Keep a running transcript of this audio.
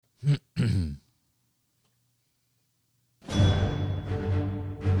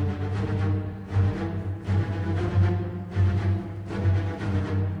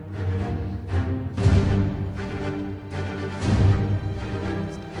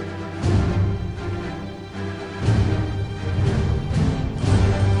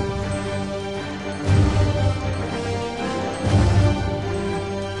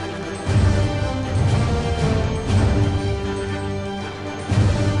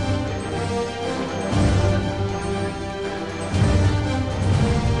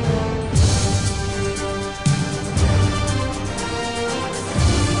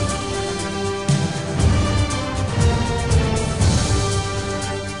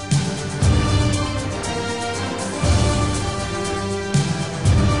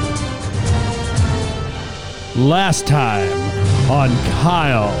Last time on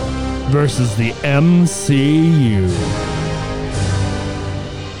Kyle versus the MCU.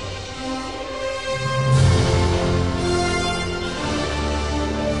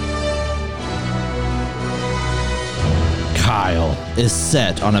 Kyle is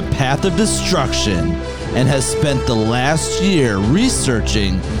set on a path of destruction and has spent the last year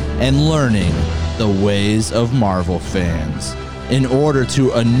researching and learning the ways of Marvel fans in order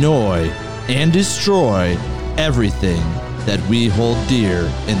to annoy and destroy everything that we hold dear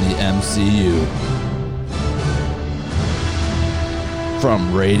in the MCU.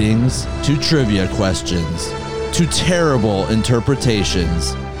 From ratings to trivia questions to terrible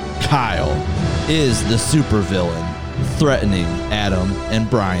interpretations, Kyle is the supervillain threatening Adam and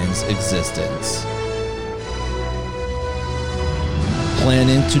Brian's existence.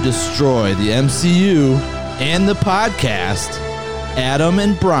 Planning to destroy the MCU and the podcast, Adam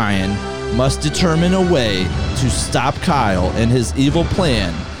and Brian must determine a way to stop Kyle and his evil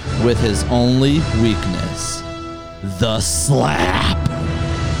plan with his only weakness, the slap.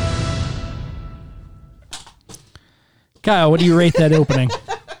 Kyle, what do you rate that opening?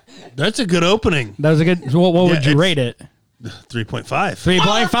 That's a good opening. That was a good. What would you rate it? 3.5.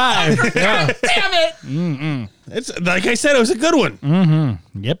 3.5. Yeah. Damn it! Mm-mm. It's like I said, it was a good one.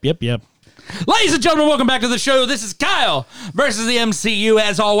 Mm-hmm. Yep. Ladies and gentlemen, welcome back to the show. This is Kyle versus the MCU.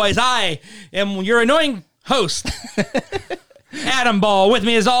 As always, I am your annoying host, Adam Ball. With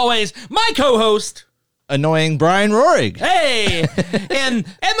me, as always, my co-host, Annoying Brian Rohrig. hey, and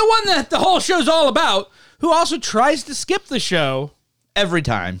the one that the whole show's all about, who also tries to skip the show Every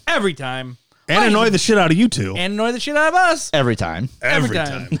time. and Annoy the shit out of you two. and annoy the shit out of us Every time. every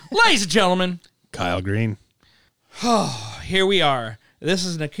time. Ladies and gentlemen, Kyle Green. here we are. This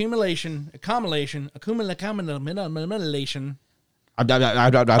is an accumulation I don't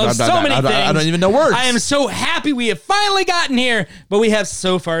even know words. I am so happy we have finally gotten here, but we have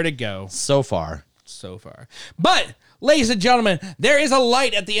so far to go. So far. But, ladies and gentlemen, there is a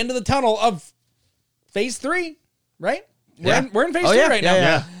light at the end of the tunnel of phase 3, right? Yeah. We're in phase Oh, 2 yeah, right yeah, now.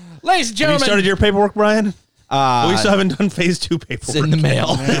 yeah. Ladies and Have you gentlemen, started your paperwork, Brian? We still haven't done phase 2 paperwork. It's in the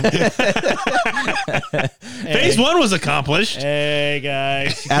mail. Phase 1 was accomplished. hey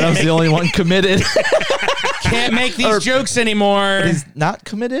guys, Adam's the only one committed. can't make these jokes anymore. He's not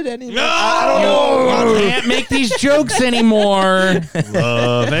committed anymore. No! I don't know. Can't make these jokes anymore.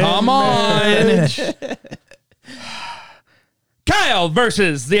 Love and Come on. Kyle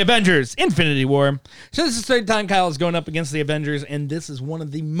versus the Avengers Infinity War. So this is the third time Kyle is going up against the Avengers, and this is one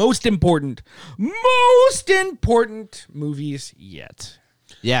of the most important movies yet.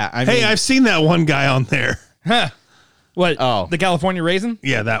 Yeah, I mean, Hey, I've seen that one guy on there. Huh. What? Oh. The California Raisin?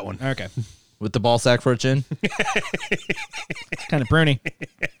 Yeah, that one. Okay. with the ball sack for a chin. Kind of pruny.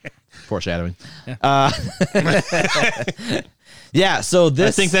 Foreshadowing. Yeah, so this...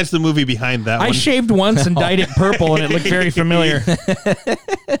 I think that's the movie behind that one. I shaved once and dyed it purple, and it looked very familiar.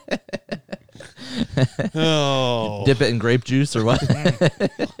 Oh. Dip it in grape juice or what?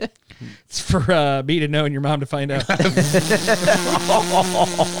 It's for me to know and your mom to find out.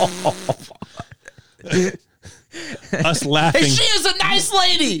 Us laughing. Hey, she is a nice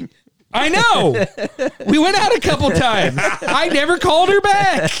lady. I know. We went out a couple times. I never called her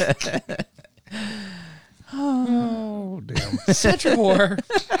back. Oh, damn. Such a whore.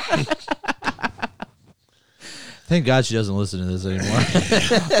 Thank God she doesn't listen to this anymore.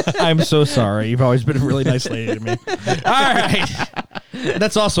 I'm so sorry. You've always been a really nice lady to me. All right.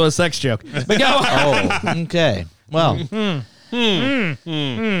 That's also a sex joke. But go on. Oh, okay. Well.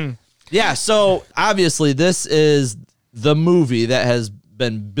 Yeah, so obviously this is the movie that has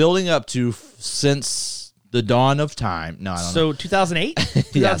been building up to since the dawn of time. No, I don't know. So 2008?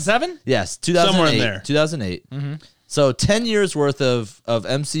 2007? Yes, 2008. Somewhere in there. 2008. So 10 years worth of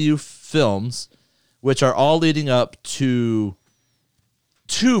MCU films, which are all leading up to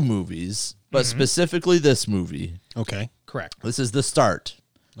 2 movies, but specifically this movie. Okay. Correct. This is the start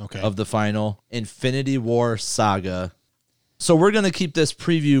of the final Infinity War saga. So we're going to keep this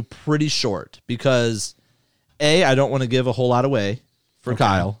preview pretty short because A, I don't want to give a whole lot away for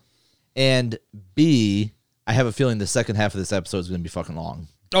Kyle, and B, I have a feeling the second half of this episode is going to be fucking long.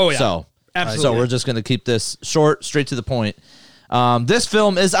 Oh, yeah. So, Absolutely. So we're just going to keep this short, straight to the point. This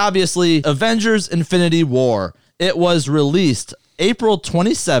film is obviously Avengers Infinity War. It was released April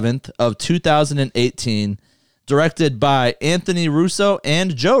 27th of 2018, directed by Anthony Russo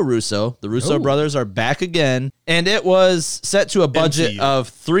and Joe Russo. The Russo brothers are back again, and it was set to a budget of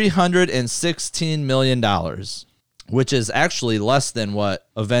 $316 million, which is actually less than what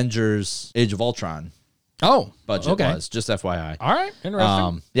Avengers Age of Ultron Oh, budget okay. was, just FYI. All right.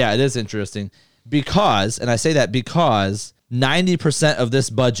 Interesting. Yeah, it is interesting. because, and I say that because 90% of this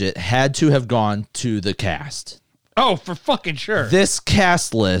budget had to have gone to the cast. Oh, for fucking sure. This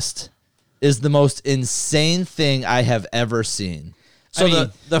cast list is the most insane thing I have ever seen. So I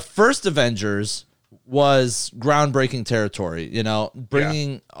mean, the first Avengers was groundbreaking territory, you know,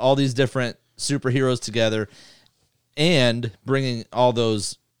 bringing all these different superheroes together and bringing all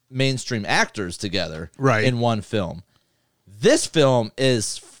those mainstream actors together in one film. This film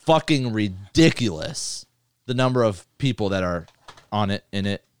is fucking ridiculous. The number of people that are on it, in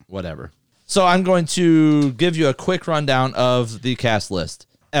it, whatever. So I'm going to give you a quick rundown of the cast list.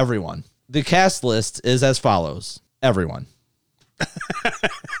 Everyone. The cast list is as follows. Everyone.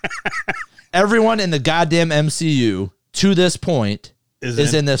 Everyone in the goddamn MCU to this point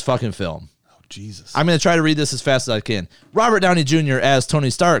is in this fucking film. Oh, Jesus. I'm going to try to read this as fast as I can. Robert Downey Jr. as Tony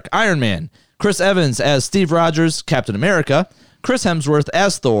Stark, Iron Man. Chris Evans as Steve Rogers, Captain America. Chris Hemsworth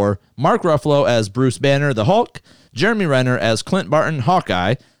as Thor. Mark Ruffalo as Bruce Banner, the Hulk. Jeremy Renner as Clint Barton,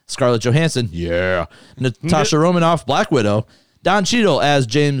 Hawkeye. Scarlett Johansson, Natasha Romanoff, Black Widow. Don Cheadle as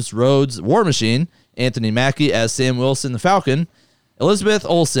James Rhodes, War Machine. Anthony Mackie as Sam Wilson, the Falcon. Elizabeth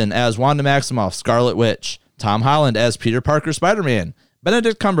Olsen as Wanda Maximoff, Scarlet Witch. Tom Holland as Peter Parker, Spider-Man.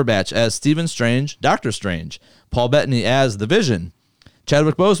 Benedict Cumberbatch as Stephen Strange, Doctor Strange. Paul Bettany as The Vision.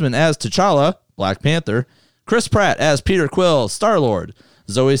 Chadwick Boseman as T'Challa, Black Panther. Chris Pratt as Peter Quill, Star-Lord.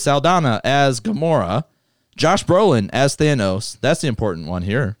 Zoe Saldana as Gamora. Josh Brolin as Thanos. That's the important one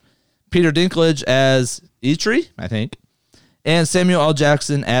here. Peter Dinklage as Eitri, I think. And Samuel L.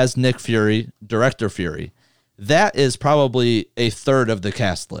 Jackson as Nick Fury, Director Fury. That is probably a third of the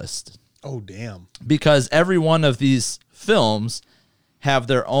cast list. Oh, damn. Because every one of these films have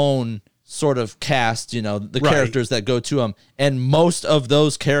their own sort of cast, you know, the characters that go to them. And most of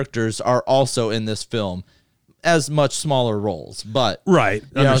those characters are also in this film as much smaller roles. But right,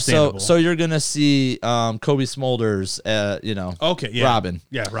 you know, understandable. so you're going to see Kobe Smulders, you know, Robin.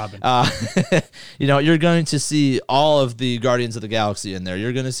 Yeah, Robin. You know, you're going to see all of the Guardians of the Galaxy in there.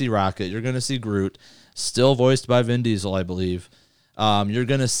 You're going to see Rocket. You're going to see Groot, still voiced by Vin Diesel, I believe. You're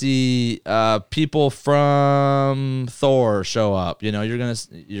going to see people from Thor show up. You know, you're going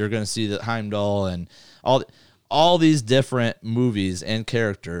to see the Heimdall and all these different movies and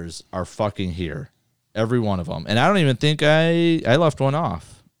characters are fucking here. Every one of them. And I don't even think I left one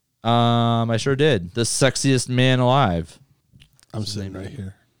off. I sure did. The sexiest man alive. I'm sitting right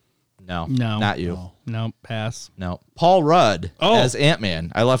here. No, not you. No, pass. No. Paul Rudd as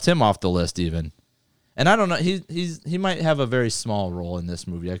Ant-Man. I left him off the list even. And I don't know. He might have a very small role in this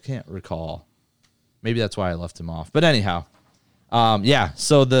movie. I can't recall. Maybe that's why I left him off. But anyhow,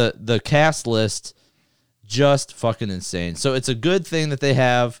 so the cast list, just fucking insane. So it's a good thing that they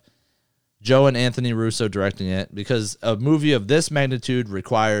have Joe and Anthony Russo directing it, because a movie of this magnitude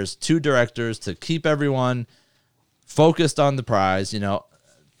requires two directors to keep everyone focused on the prize. You know,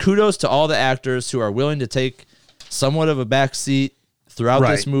 kudos to all the actors who are willing to take somewhat of a back seat throughout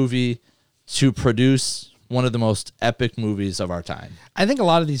this movie to produce one of the most epic movies of our time. I think a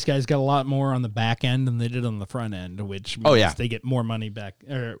lot of these guys got a lot more on the back end than they did on the front end, which means they get more money back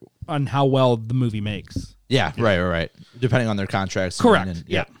on how well the movie makes. Yeah, right. Depending on their contracts. Correct.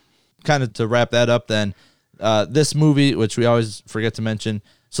 Yeah. Kind of to wrap that up then, this movie, which we always forget to mention,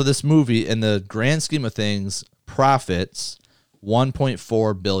 so this movie, in the grand scheme of things, profits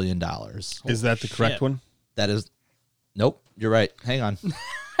 $1.4 billion. Is that the correct one? That is, nope, you're right. Hang on.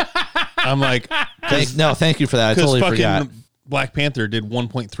 I'm like, thank you for that. I totally forgot. Black Panther did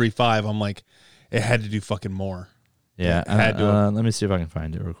 1.35. I'm like, it had to do fucking more. Yeah, let me see if I can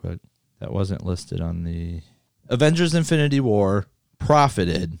find it real quick. That wasn't listed on the Avengers Infinity War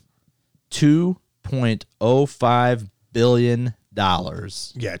profited $2.05 billion. Yeah,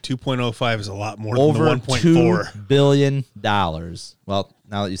 2.05 is a lot more over than the 1.4 $2 billion. Well,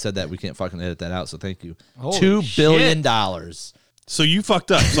 now that you said that, we can't fucking edit that out, so thank you. Holy $2 billion. So you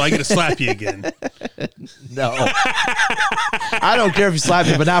fucked up, so I get to slap you again. No. I don't care if you slap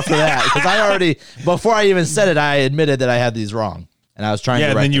me, but not for that. Because I already, before I even said it, I admitted that I had these wrong. And I was trying to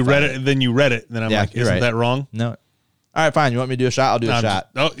rectify then you read it. Then you read it. And then I'm like, isn't that wrong? No. All right, fine. You want me to do a shot? I'll do a shot.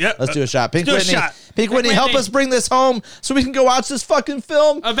 Let's do a shot. Pink Whitney, Pink Whitney, help us bring this home so we can go watch this fucking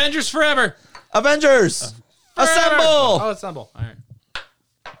film. Avengers forever. Avengers, assemble. Oh, assemble. All right.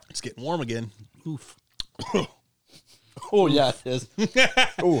 It's getting warm again. Oof. Oh, yeah, it is.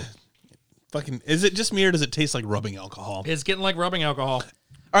 Ooh. Fucking, is it just me or does it taste like rubbing alcohol? It's getting like rubbing alcohol.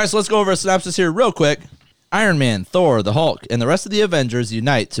 All right, so let's go over a synopsis here real quick. Iron Man, Thor, the Hulk, and the rest of the Avengers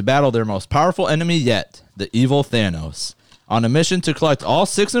unite to battle their most powerful enemy yet, the evil Thanos. On a mission to collect all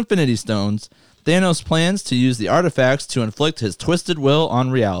 6 Infinity Stones, Thanos plans to use the artifacts to inflict his twisted will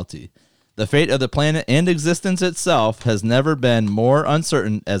on reality. The The fate of the planet and existence itself has never been more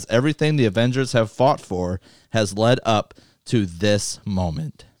uncertain, as everything the Avengers have fought for has led up to this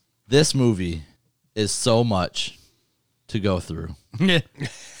moment. This movie is so much to go through. It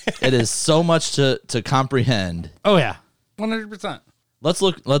is so much to comprehend. Oh yeah, 100%. Let's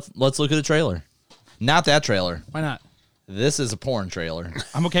look at the trailer. Not that trailer. Why not? This is a porn trailer.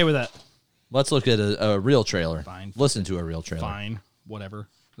 I'm okay with that. Let's look at a real trailer. Fine. Listen to a real trailer. Fine, whatever.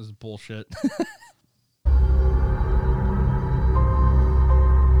 This is bullshit.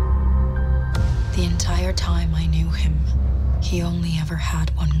 The entire time I knew him, he only ever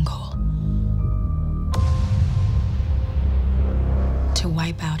had one goal. To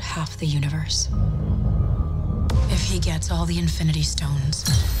wipe out half the universe. If he gets all the Infinity Stones,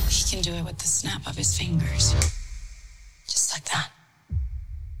 he can do it with the snap of his fingers. Just like that.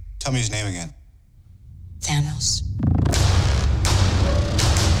 Tell me his name again. Thanos.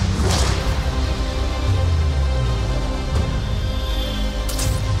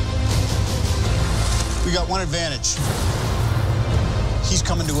 We got one advantage. He's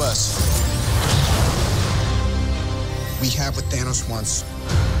coming to us. We have what Thanos wants,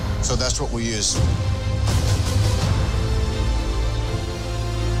 so that's what we'll use.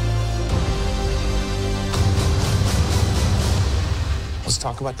 Let's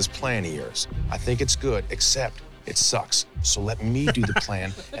talk about this plan of yours. I think it's good, except it sucks. So let me do the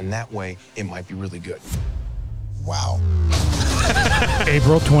plan, and that way it might be really good. Wow.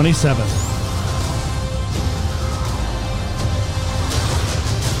 April 27th.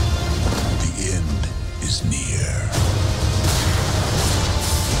 The end is near.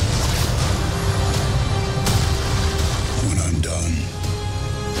 When I'm done,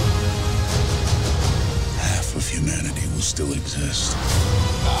 half of humanity will still exist.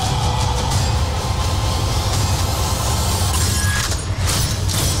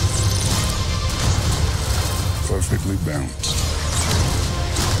 Perfectly balanced.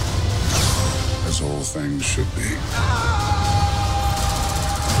 As all things should be.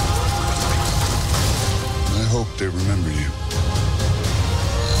 I hope they remember you.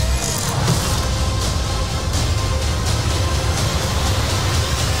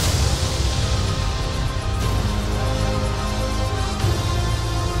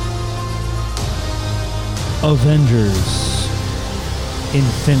 Avengers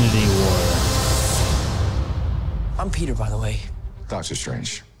Infinity War. I'm Peter, by the way. Doctor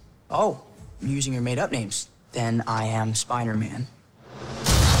Strange. Oh, you're using your made-up names. Then I am Spider-Man.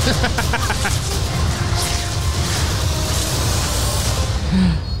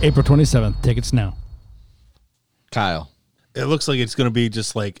 April 27th. Tickets now. Kyle. It looks like it's going to be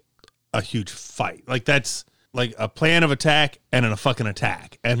just like a huge fight. Like that's like a plan of attack and then a fucking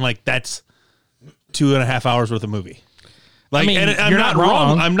attack. And like that's 2.5 hours worth of movie. Like, I mean, and I'm you're not not wrong.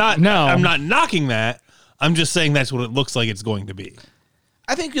 wrong. I'm not No. knocking that. I'm just saying that's what it looks like it's going to be.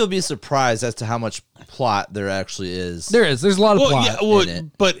 I think you'll be surprised as to how much plot there actually is. There's a lot of plot. Yeah, well, in it.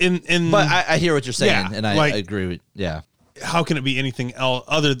 but in But I hear what you're saying, Yeah, and I like- agree with how can it be anything else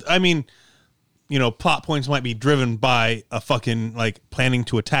other? I mean, you know, plot points might be driven by a fucking like planning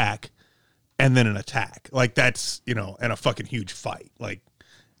to attack, and then an attack. Like that's and a fucking huge fight. Like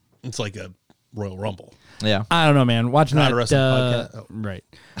it's like a Royal Rumble. Yeah. I don't know, man. Watching Not that, a wrestling podcast. Oh. right?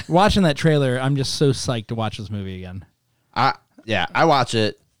 Watching that trailer, I'm just so psyched to watch this movie again. I watch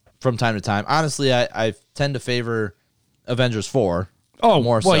it from time to time. Honestly, I tend to favor Avengers 4. Oh,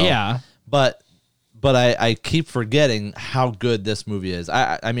 more well, so. yeah. But I keep forgetting how good this movie is.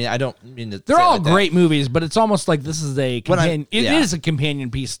 I mean, I don't mean to. They're say it all like that. great movies, but it's almost like this is a When I- companion. It yeah. is a companion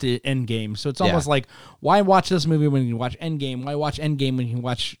piece to Endgame. So it's Yeah. almost like, why watch this movie when you can watch Endgame? Why watch Endgame when you can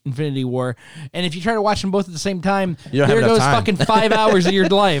watch Infinity War? And if you try to watch them both at the same time, You don't have there enough goes time. fucking 5 hours of your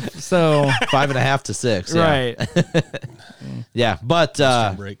life. So 5.5 to 6. Yeah. right, Yeah. But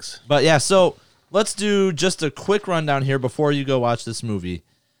Breaks. But yeah, so let's do just a quick rundown here before you go watch this movie.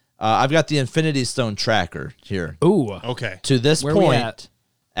 I've got the Infinity Stone tracker here. ooh, Okay. To this Where we point, at?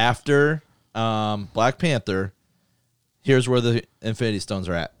 after Black Panther, here's where the Infinity Stones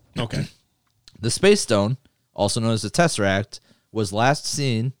are at. Okay. The Space Stone, also known as the Tesseract, was last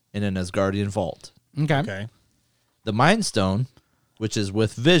seen in an Asgardian vault. okay, Okay. The Mind Stone, which is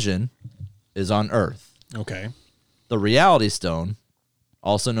with Vision, is on Earth. Okay. The Reality Stone,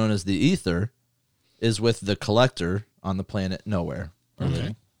 also known as the Ether, is with the Collector on the planet Nowhere. Or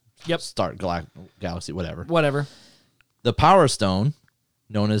the Yep. Star Galaxy, whatever. whatever. The Power Stone,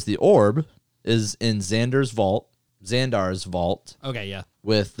 known as the Orb, is in Xandar's vault Okay, yeah.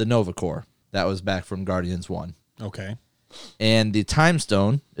 with the Nova Corps. That was back from Guardians 1. Okay. And the Time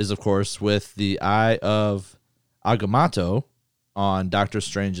Stone is, of course, with the Eye of Agamotto on Doctor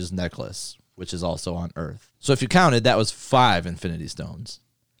Strange's necklace, which is also on Earth. So if you counted, that was 5 Infinity Stones.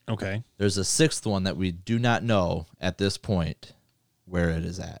 Okay. There's a 6th one that we do not know at this point where it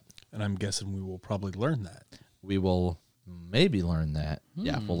is at. And I'm guessing we will probably learn that. We will maybe learn that.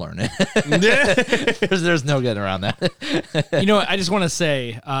 Yeah, we'll learn it. there's no getting around that. You know what? I just want to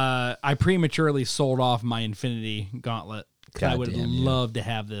say I prematurely sold off my Infinity Gauntlet. 'Cause I would Goddamn you. love to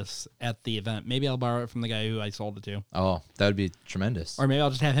have this at the event. Maybe I'll borrow it from the guy who I sold it to. Oh, that would be tremendous. Or maybe I'll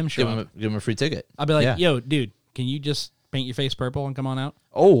just have him show up. Give him a free ticket. I'll be like, Yeah. yo, dude, can you just paint your face purple and come on out?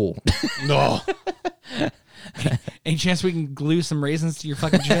 Oh, No. Any chance we can glue some raisins to your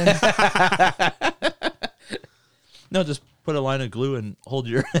fucking chin? no, just put a line of glue and hold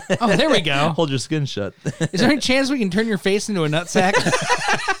your Oh, there we go. hold your skin shut. Is there any chance we can turn your face into a nutsack?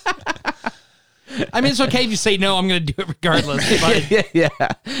 I mean, it's okay if you say no. I'm going to do it regardless. But, yeah.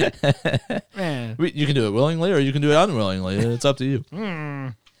 man, You can do it willingly or you can do it unwillingly. It's up to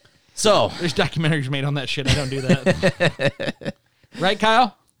you. So, there's documentaries made on that shit. I don't do that. Right,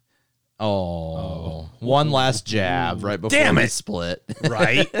 Kyle? one last jab right before Damn we it. split.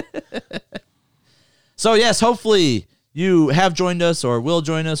 Right? So, yes, hopefully you have joined us or will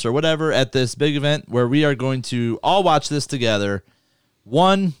join us or whatever at this big event where we are going to all watch this together.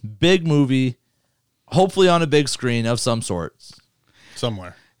 One big movie, hopefully on a big screen of some sorts.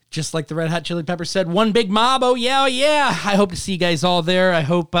 Somewhere. Just like the Red Hot Chili Peppers said, one big mob. Oh, yeah, oh, yeah. I hope to see you guys all there. I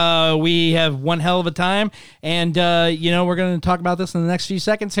hope we have one hell of a time. And, we're going to talk about this in the next few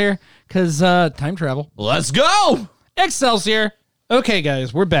seconds here because time travel. Let's go! Excelsior. Okay,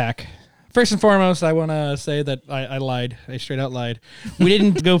 guys, we're back. First and foremost, I want to say that I lied. I straight out lied. We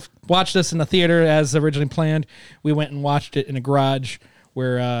didn't go watch this in a theater as originally planned. We went and watched it in a garage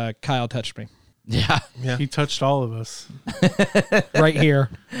where Kyle touched me. Yeah. He touched all of us. Right here.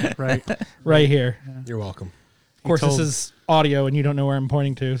 Right. Right here. You're welcome. Of course, told- this is audio, and you don't know where I'm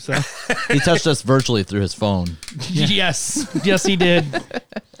pointing to. So, He touched us virtually through his phone. yes. Yes, he did.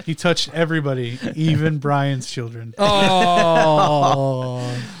 He touched everybody, even Brian's children.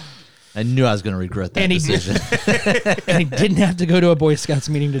 Oh. I knew I was going to regret that And he decision. And he didn't have to go to a Boy Scouts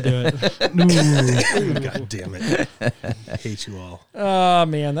meeting to do it. God damn it. I hate you all. Oh,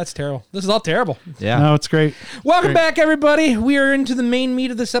 man, that's terrible. This is all terrible. Yeah. No, it's great. Welcome Great. back, everybody. We are into the main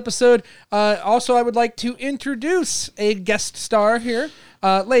meat of this episode. Also, I would like to introduce a guest star here.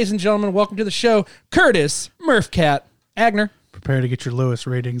 Ladies and gentlemen, welcome to the show, Curtis Murphcat Agner. Prepare to get your lowest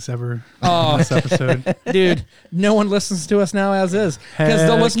ratings ever Oh. in this episode. Dude, no one listens to us now as is. Because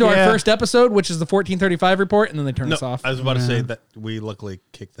they'll Heck listen to our yeah. first episode, which is the 1435 report, and then they turn No, us off. I was about to say that we luckily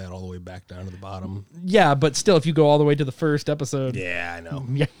kicked that all the way back down to the bottom. Yeah, but still, if you go all the way to the first episode. Yeah, I know.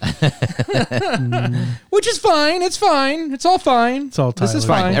 Yeah. Which is fine. It's fine. It's all fine. It's all This is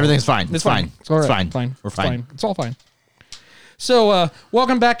Tyler. fine. Everything's fine. It's fine. It's all right. It's fine. Fine. We're It's fine. It's all fine. So,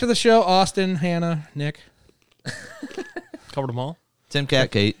 welcome back to the show, Austin, Hannah, Nick. Covered them all? Tim,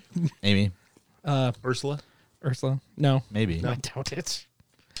 Cat, Kate, Amy. Ursula? Ursula. No. Maybe. I doubt it.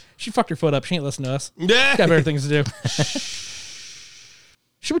 She fucked her foot up. She ain't listening to us. Yeah. Got better things to do.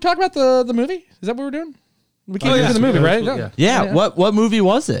 Should we talk about the movie? Is that what we're doing? We can't get yes, to the movie, we- right? yeah. Yeah. What movie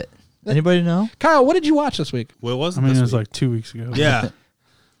was it? Anybody know? Kyle, what did you watch this week? Well, it I wasn't mean, this it was week. like 2 weeks ago. Yeah.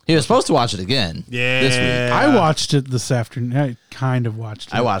 He was supposed to watch it again. Yeah. This week. I watched it this afternoon. I kind of watched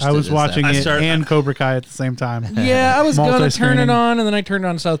it. I watched I it was this watching afternoon. it I started- and Cobra Kai at the same time. Yeah, I was going to turn it Multi-screening. on, and then I turned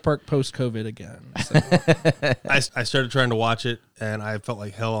on South Park post-COVID again. So. I started trying to watch it, and I felt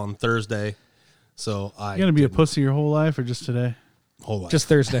like hell on Thursday. So I You gonna be a pussy your whole life or just today? whole life. Just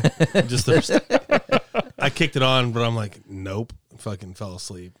Thursday. just Thursday. I kicked it on, but I'm like, nope. Fucking fell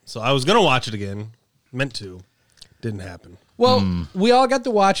asleep. So I was gonna watch it again. Meant to. Didn't happen. Well, we all got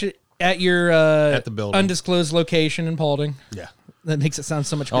to watch it at your At the building. undisclosed location in Paulding. Yeah. That makes it sound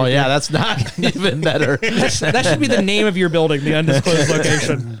so much Oh creepier. yeah, that's not even better. That should be the name of your building, the undisclosed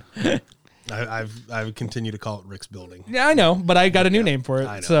location. I've continued to call it Rick's building. Yeah, I know, but I got a new name for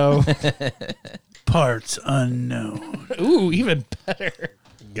I it. know. So, Parts unknown. ooh, even better.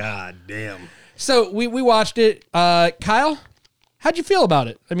 God damn. So we watched it. Kyle, how'd you feel about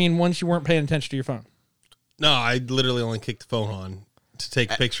it? I mean, once you weren't paying attention to your phone. No, I literally only kicked the phone on to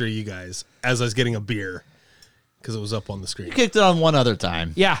take a picture of you guys as I was getting a beer because it was up on the screen. You kicked it on one other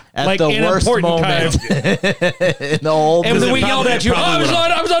time. Yeah, At like the an worst important moment in the whole And then movie. we yelled at you. Oh, probably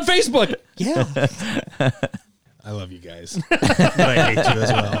I was on Facebook. Yeah. I love you guys, but I hate you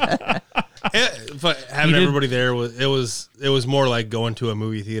as well. But having everybody there was more like going to a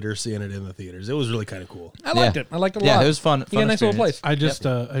movie theater, seeing it in the theaters. It was really kind of cool. I liked Yeah. it. I liked it a Yeah, lot. it was fun. You got a nice little place. I just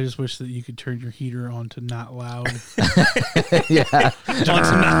wish that you could turn your heater on to not loud. Yeah. On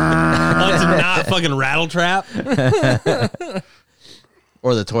some not fucking rattle trap.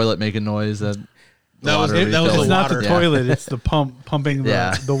 Or the toilet making noise. That was the It's not water. the toilet. It's the pump pumping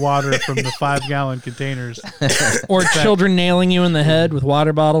Yeah. the water from the 5-gallon containers. Or children nailing you in the head with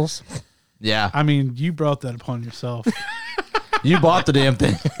water bottles. Yeah. I mean, you brought that upon yourself. You bought the damn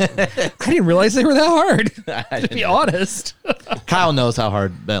thing. I didn't realize they were that hard, to be honest. Kyle knows how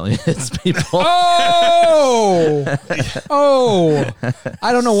hard Bentley hits people. Oh!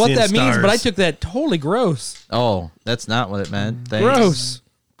 I don't know what Seeing that means, but I stars. took that totally gross. Oh, that's not what it meant. Thanks.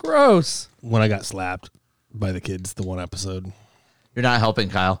 Gross. When I got slapped by the kids, the one episode. You're not helping,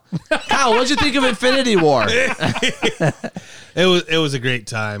 Kyle. Kyle, what'd you think of Infinity War? It was a great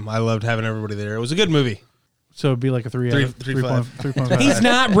time. I loved having everybody there. It was a good movie. So it'd be like a 3.5. He's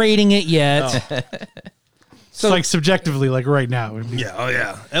not rating it yet. So like subjectively, like right now. It'd be, Yeah. Oh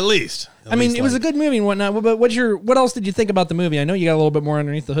yeah. At least. I mean, it was a good movie and whatnot, but what else did you think about the movie? I know you got a little bit more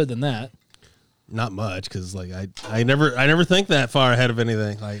underneath the hood than that. Not much because like I never think that far ahead of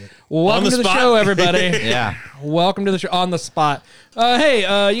anything. Like Well, welcome on to the spot. show, everybody. Yeah. Welcome to the show on the spot. Hey,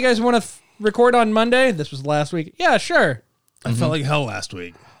 you guys want to record on Monday? This was last week. Yeah, sure. I felt like hell last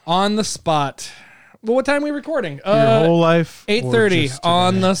week. On the spot. Well, what time are we recording? your whole life. or 8:30 just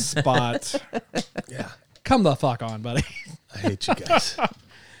on today? the spot. Yeah. Come the fuck on, buddy. I hate you guys.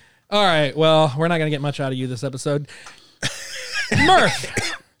 All right. Well, we're not going to get much out of you this episode.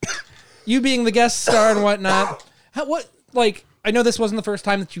 Murph, you being the guest star and whatnot, I know this wasn't the first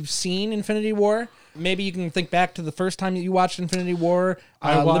time that you've seen Infinity War. Maybe you can think back to the first time that you watched Infinity War,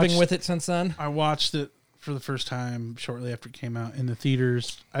 living with it since then. I watched it for the first time shortly after it came out in the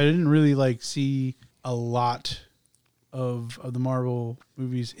theaters. I didn't really see a lot of the Marvel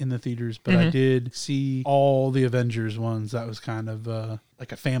movies in the theaters, but I did see all the Avengers ones. That was kind of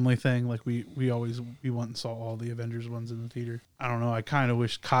like a family thing. Like we went and saw all the Avengers ones in the theater. I don't know. I kind of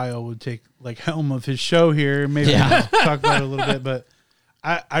wish Kyle would take helm of his show here. Maybe talk about it a little bit, but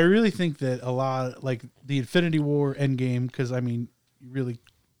I really think that a lot like the Infinity War Endgame, because I mean you really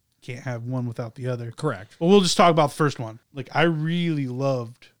can't have one without the other. Correct. Well, we'll just talk about the first one. Like I really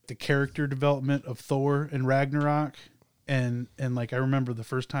loved the character development of Thor and Ragnarok. And like I remember the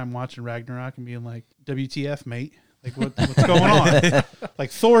first time watching Ragnarok and being like, WTF, mate? Like what's going on?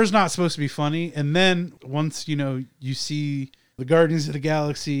 Like Thor's not supposed to be funny. And then once you see the Guardians of the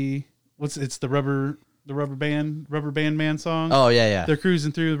Galaxy, it's the rubber band man song. Oh, yeah. They're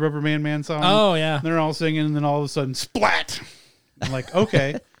cruising through the rubber band man song. Oh, yeah. And they're all singing, and then all of a sudden, splat! I'm like,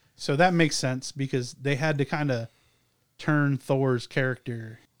 okay. So that makes sense because they had to kind of turn Thor's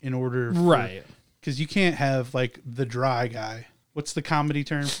character in order Right. Because you can't have the dry guy. What's the comedy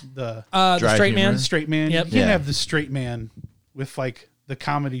term? The The Dry straight humor. man. straight man. Yep. You can't Yeah. have the straight man with the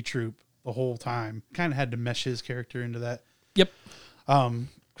comedy troupe the whole time. Kind of had to mesh his character into that. Yep.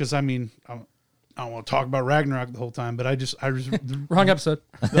 Because I mean, I don't want to talk about Ragnarok the whole time, but I just Wrong episode.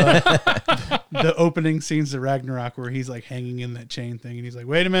 the opening scenes of Ragnarok where he's hanging in that chain thing, and he's like,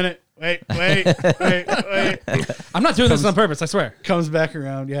 "Wait a minute, wait." I'm not doing this on purpose, I swear. Comes back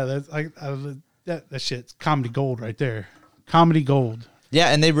around. Yeah, that's that shit's comedy gold right there. Comedy gold. Yeah,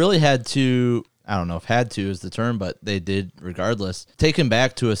 and they really had to, I don't know if had to is the term, but they did regardless, take him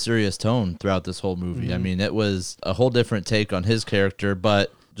back to a serious tone throughout this whole movie. I mean, it was a whole different take on his character,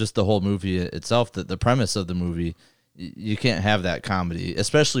 but just the whole movie itself, the premise of the movie, you can't have that comedy,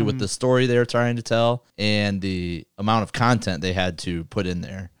 especially with the story they were trying to tell and the amount of content they had to put in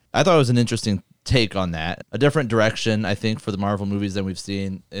there. I thought it was an interesting take on that. A different direction, I think, for the Marvel movies than we've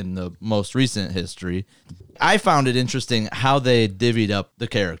seen in the most recent history. I found it interesting how they divvied up the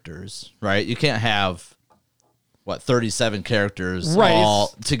characters, right? You can't have, 37 characters Right. all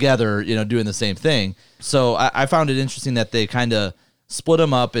together, doing the same thing. So I found it interesting that they kind of split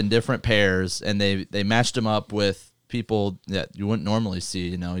them up in different pairs and they matched them up with people that you wouldn't normally see.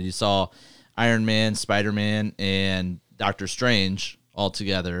 You saw Iron Man, Spider-Man, and Doctor Strange all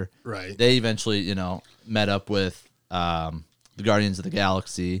together. Right. They eventually, met up with the Guardians of the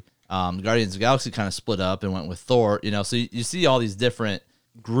Galaxy. The Guardians of the Galaxy kind of split up and went with Thor. So you see all these different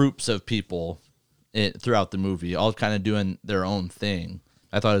groups of people throughout the movie, all kind of doing their own thing.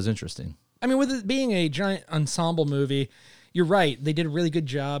 I thought it was interesting. I mean, with it being a giant ensemble movie, you're right. They did a really good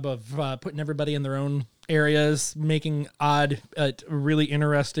job of putting everybody in their own areas, making odd, really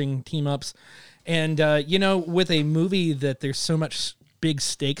interesting team ups. And, with a movie that there's so much big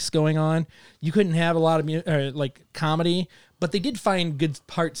stakes going on, you couldn't have a lot of comedy, but they did find good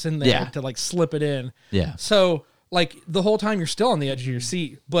parts in there to slip it in. Yeah. So the whole time you're still on the edge of your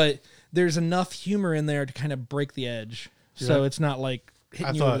seat, but there's enough humor in there to kind of break the edge. So it's not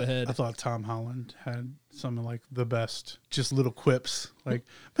hitting you over the head. I thought Tom Holland had some of the best, just little quips like,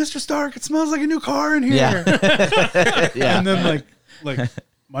 "Mr. Stark, it smells like a new car in here." Yeah. Yeah. And then like,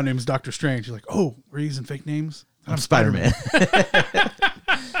 my name's Doctor Strange. You're like, oh, we're using fake names? I'm Spider-Man.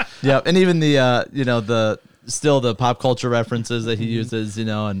 Yep, and even the still the pop culture references that he uses,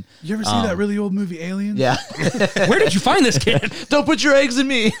 and You ever see that really old movie Aliens? yeah. Where did you find this kid? Don't put your eggs in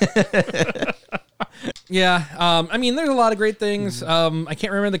me. Yeah, I mean, there's a lot of great things. I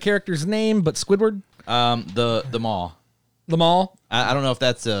can't remember the character's name, but Squidward, The mall. the mall. I don't know if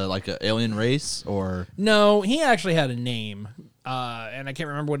that's like an alien race or No, he actually had a name, and I can't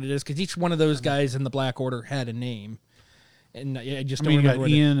remember what it is because each one of those guys in the Black Order had a name, and I just don't you remember. got what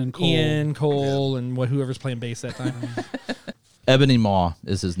Ian and Cole. Ian Cole, and whoever's playing bass that time. Ebony Maw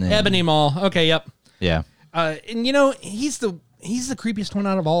is his name. Ebony Maw. Okay, yep. Yeah. And he's the creepiest one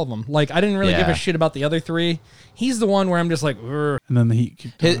out of all of them. Like, I didn't really give Yeah. a shit about the other three. He's the one where I'm just like, "Ugh." And then the heat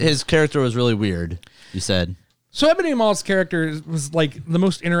kicked on. His character was really weird, you said. So Ebony Maw's character was like the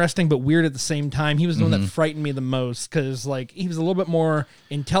most interesting but weird at the same time. He was the one that frightened me the most because like he was a little bit more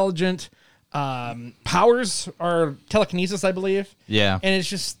intelligent. Powers are telekinesis, I believe. Yeah. And it's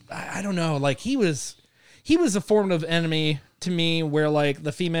just I don't know. Like he was a formative enemy to me where like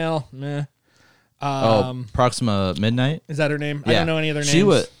the female, meh. Proxima Midnight? Is that her name? I don't know any other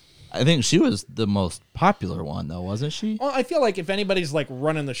names. I think she was the most popular one though, wasn't she? Well, I feel like if anybody's like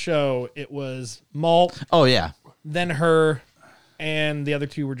running the show, it was Malt, Oh yeah. then her, and the other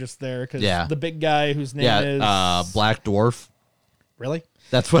two were just there because Yeah. the big guy whose name Yeah, is Black Dwarf. really.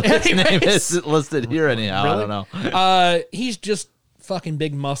 That's what his name Anyways. is listed here anyhow. I Really? don't know. He's just fucking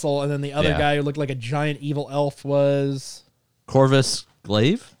big muscle, and then the other Yeah. guy who looked like a giant evil elf was Corvus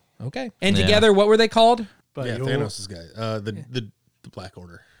Glaive? okay. And Yeah. together, what were they called? But Yeah, yo, Thanos' guy. The Black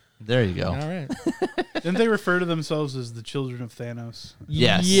Order. There you go. All right. didn't they refer to themselves as the children of Thanos?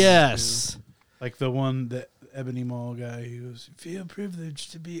 Yes. Yes. Like the one that Ebony Maw guy who goes, feel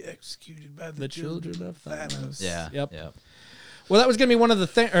privileged to be executed by the children of Thanos. Yeah. Yep. Yep. Well, that was going to be one of the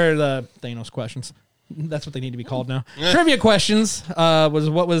the Thanos questions. That's what they need to be called now. Trivia questions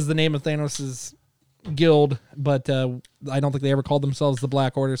was what was the name of Thanos's guild, but I don't think they ever called themselves the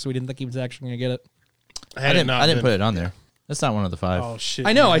Black Order, so we didn't think he was actually going to get it. I didn't put it on there. That's not one of the 5. Oh, shit.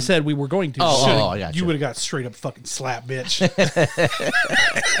 I know. man. I said we were going to. I got You would have got straight up fucking slap, bitch.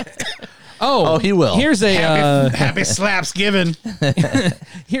 Oh, he will. Here's a Happy slaps given.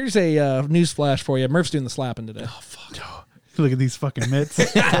 here's a news flash for you. Murph's doing the slapping today. Look at these fucking mitts.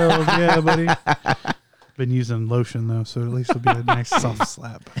 Oh, yeah, buddy. Been using lotion, though, so at least it'll be a nice soft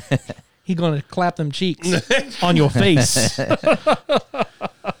slap. He's gonna clap them cheeks on your face.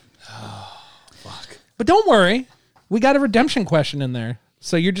 But don't worry, we got a redemption question in there,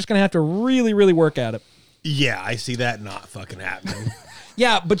 so you're just gonna have to really, really work at it. Yeah, I see that not fucking happening.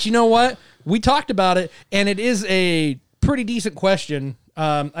 Yeah, but you know what? We talked about it, and it is a pretty decent question.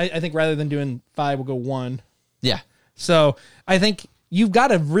 I think rather than doing 5, we'll go 1. Yeah. So I think you've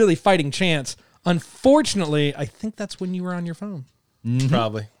got a really fighting chance. Unfortunately, I think that's when you were on your phone.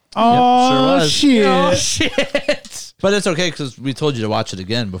 Probably. Oh, sure was. shit. Oh, shit. But it's okay because we told you to watch it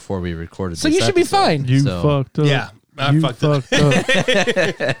again before we recorded So this you should be episode. fine. You So- fucked up. Yeah, I You fucked up.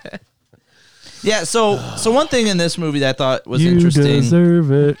 up. Yeah, so one thing in this movie that I thought was You interesting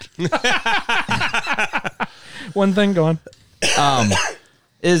deserve it. One thing going.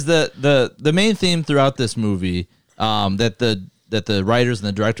 is the main theme throughout this movie that the writers and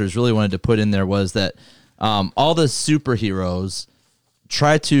the directors really wanted to put in there was that all the superheroes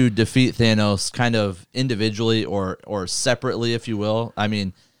try to defeat Thanos kind of individually or separately, if you will. I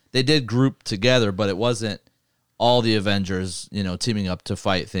mean, they did group together, but it wasn't all the Avengers, teaming up to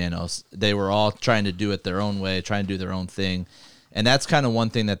fight Thanos. They were all trying to do it their own way, trying to do their own thing. And that's kind of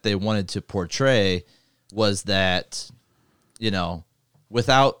one thing that they wanted to portray was that,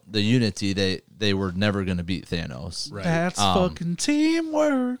 without the unity, they were never going to beat Thanos. Right. That's fucking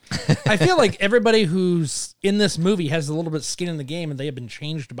teamwork. I feel like everybody who's in this movie has a little bit of skin in the game, and they have been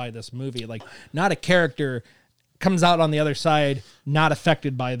changed by this movie. Like, not a character comes out on the other side not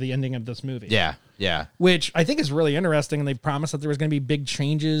affected by the ending of this movie. Yeah, yeah. Which I think is really interesting, and they promised that there was going to be big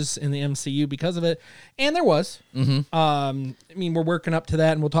changes in the MCU because of it, and there was. Mm-hmm. I mean, we're working up to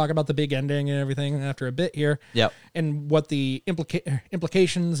that, and we'll talk about the big ending and everything after a bit here. Yep. And what the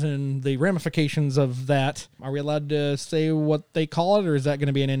implications and the ramifications of that. Are we allowed to say what they call it, or is that going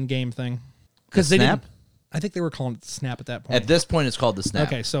to be an in-game thing? Because they snap? didn't. I think they were calling it the snap at that point. At this point, it's called the snap.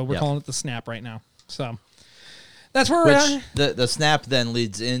 Okay, so we're Yep. calling it the snap right now. So that's where we're Which at. the snap then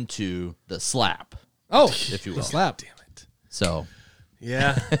leads into the slap, Oh, if you will. the slap. Damn it. So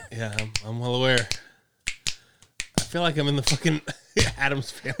Yeah, yeah, I'm well aware. I feel like I'm in the fucking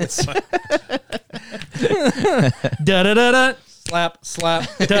Addams Family. Da da da da. Slap, slap.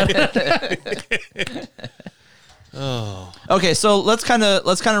 Da, da. Okay, so let's kind of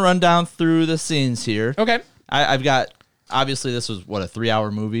run down through the scenes here. Okay. I've got, obviously this was what, a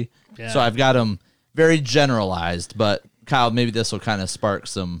 3-hour movie, Yeah. so I've got them very generalized. But Kyle, maybe this will kind of spark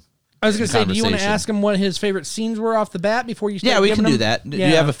some. I was going to say, do you want to conversation. ask him what his favorite scenes were off the bat before you start Yeah, we giving can do them? that. Do Yeah.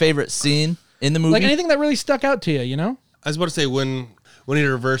 you have a favorite scene in the movie? Like anything that really stuck out to you, you know? I was about to say when he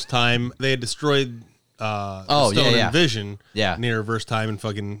reversed time, they had destroyed the Oh, stone yeah. and Vision. Yeah. And he reversed time and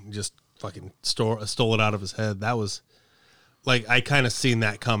fucking stole it out of his head. That was like I kind of seen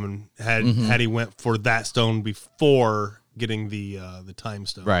that coming. Had he went for that stone before getting the time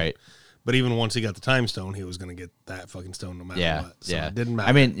stone. Right. But even once he got the time stone, he was going to get that fucking stone no matter Yeah, what. So yeah. it didn't matter.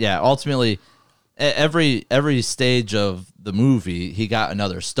 I mean, yeah. Ultimately, every stage of the movie, he got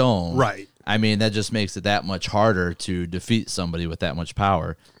another stone. Right. I mean, that just makes it that much harder to defeat somebody with that much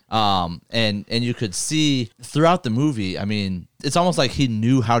power. And you could see throughout the movie. I mean, it's almost like he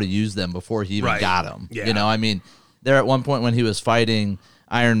knew how to use them before he even Right. got them. Yeah. You know, I mean, there at one point when he was fighting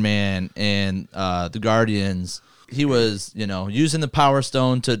Iron Man and the Guardians, he was, using the Power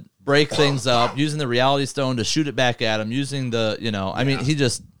Stone to break things up, using the Reality Stone to shoot it back at him, using the, I mean, he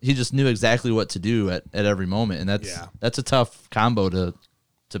just knew exactly what to do at every moment, and that's a tough combo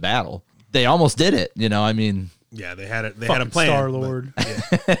to battle. They almost did it, I mean. Yeah, they had it. They had a plan. Star-Lord.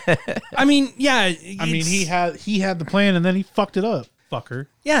 I mean, yeah. I mean, he had the plan and then he fucked it up, fucker.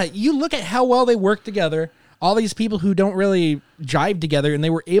 Yeah, you look at how well they work together. All these people who don't really jive together, and they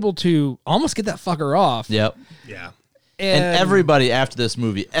were able to almost get that fucker off. Yep. Yeah. And everybody after this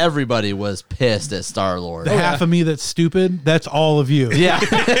movie, everybody was pissed at Star-Lord. The half of me that's stupid, that's all of you. Yeah.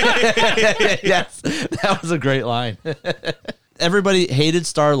 Yes. That was a great line. Everybody hated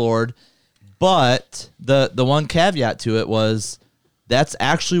Star-Lord, but the one caveat to it was that's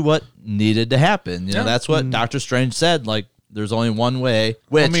actually what needed to happen. That's what Doctor Strange said. Like, there's only one way.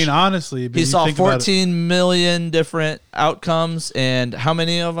 Which, I mean, honestly, but he you saw think about it- 14 million different outcomes, and how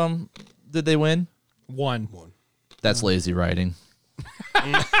many of them did they win? One. That's lazy writing.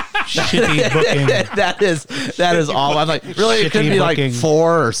 shitty booking. that is all. I'm like, really, it could Shitty be like booking.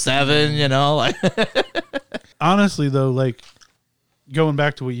 4 or 7, like. Honestly, though, like going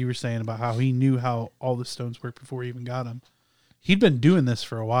back to what you were saying about how he knew how all the stones worked before he even got them, he'd been doing this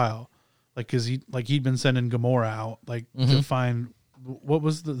for a while, like because he'd been sending Gamora out to find what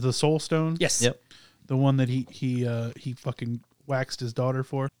was the Soul Stone. Yes. Yep. The one that he fucking waxed his daughter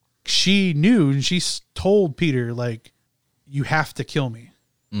for. She knew, and she told Peter, like, you have to kill me.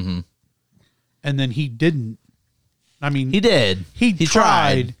 Mm-hmm. And then he didn't. I mean, He did. He tried.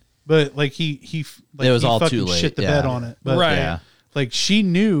 tried, but like he like, It was he all fucking too late, shit the yeah. bed on it. But Right. Yeah. like she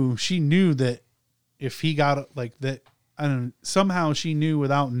knew that if he got like that, I don't know, somehow she knew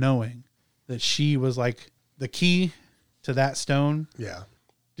without knowing that she was like the key to that stone. Yeah.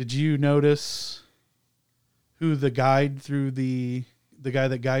 Did you notice who the guide through the guy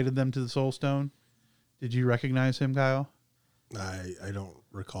that guided them to the Soul Stone? Did you recognize him, Kyle? I don't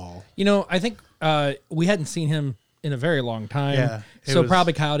recall. I think we hadn't seen him in a very long time. Yeah, it So was-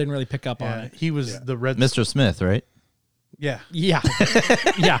 probably Kyle didn't really pick up on it. He was the red. Mr. Smith, right? Yeah, Yeah.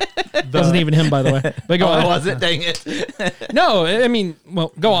 Yeah. Wasn't even him, by the way. But go on. was it? Dang it. No, I mean,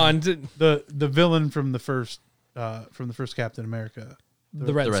 well, go on. the villain from the first Captain America,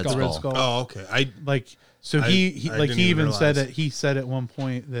 The Red Skull. the Red Skull. Oh, okay. So I he didn't he even even said realize. it. He said at one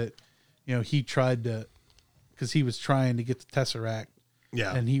point that he tried to, because he was trying to get the Tesseract,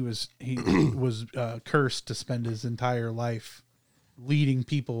 Yeah. and he was cursed to spend his entire life leading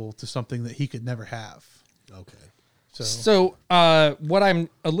people to something that he could never have. Okay. So What I'm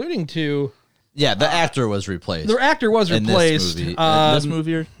alluding to, Yeah, the actor was replaced. the actor was in replaced. This movie. This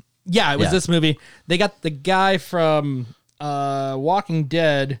movie? Yeah, it was Yeah. this movie. They got the guy from Walking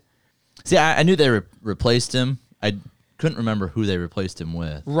Dead, See, I knew they replaced him. I couldn't remember who they replaced him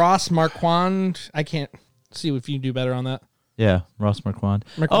with. Ross Marquand. I can't see if you do better on that. Yeah, Ross Marquand.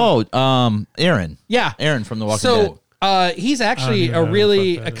 Marquand. Oh, Aaron. Yeah. Aaron from The Walking Dead. So he's actually even a know who the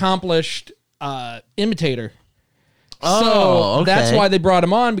really fuck that is. accomplished imitator. Oh, So that's okay. why they brought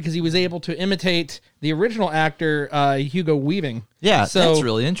him on, because he was able to imitate the original actor, Hugo Weaving. Yeah, So, that's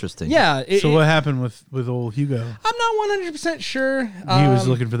really interesting. Yeah. so what happened with old Hugo? I'm not 100% sure. He was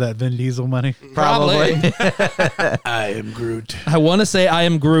looking for that Vin Diesel money. Probably. I am Groot. I want to say I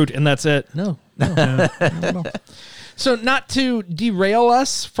am Groot, and that's it. No. No. So not to derail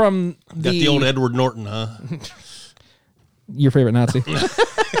us from Got the old Edward Norton, huh? your favorite Nazi.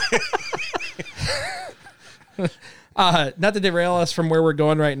 Not to derail us from where we're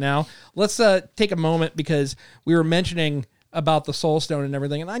going right now. Let's take a moment, because we were mentioning about the Soul Stone and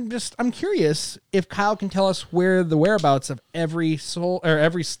everything, and I'm curious if Kyle can tell us where the whereabouts of every soul or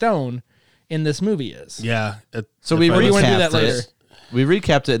every stone in this movie is. Yeah. So we Or do you wanna do that recapped later? it. We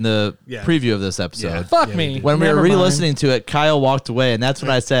recapped it in the Yeah. preview of this episode. Yeah. Fuck Yeah, me. When we were Never mind. re-listening to it, Kyle walked away, and that's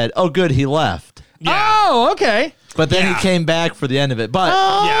when I said, "Oh, good, he left." Oh, okay. But then Yeah. he came back for the end of it. But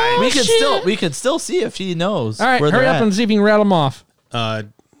Yeah, we can still see if he knows. All right, where hurry they're up at. and see if you can rattle them off.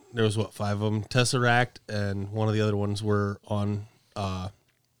 There was 5 of them. Tesseract, and one of the other ones were on.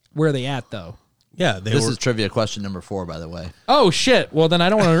 Where are they at, though? Yeah, they This were. is trivia question number 4, by the way. Oh, shit. Well, then I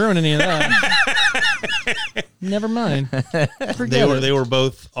don't want to ruin any of that. Never mind. Forget They were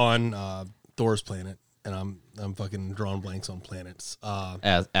both on Thor's planet, and I'm fucking drawing blanks on planets.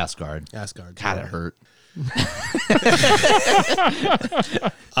 Asgard. Asgard. God, it hurt.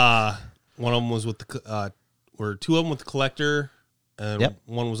 One of them was with the. Were 2 of them with the Collector, and Yep.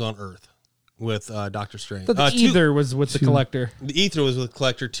 one was on Earth with Doctor Strange. But the Ether was with the Collector. The Ether was with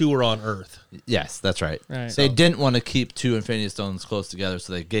Collector. 2 were on Earth. Yes, that's right. Right. They didn't want to keep 2 Infinity Stones close together,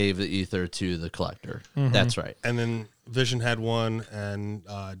 so they gave the Ether to the Collector. Mm-hmm. That's right. And then Vision had one, and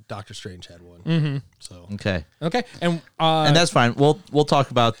Doctor Strange had one. Mm-hmm. So Okay. Okay. And And that's fine. We'll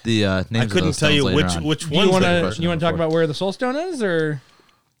talk about the names I of couldn't those tell you stones later on. which do you ones want they were. to talk about where the Soul Stone is, or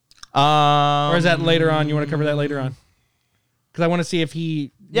Or is that later on? You want to cover that later on? Because I want to see if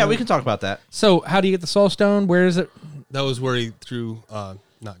he. Yeah, we can talk about that. So, how do you get the Soul Stone? Where is it? That was where he threw,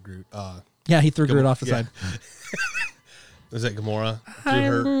 not Groot. Yeah, he threw Groot off the yeah. side. Was that Gamora? Threw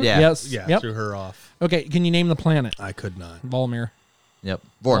her. Yeah. Yes. Yeah, Yep. threw her off. Okay. Can you name the planet? I could not. Volmir. Yep.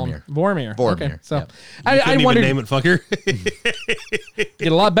 Vormir. Vormir. Vormir, Okay. So, yep. I Couldn't wondered. even name it, fucker.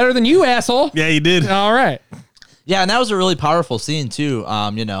 Get a lot better than you, asshole. Yeah, you did. All right. Yeah, and that was a really powerful scene too.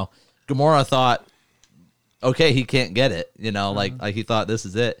 Gamora thought, okay, he can't get it. Like he thought this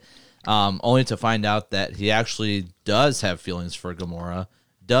is it. Only to find out that he actually does have feelings for Gamora,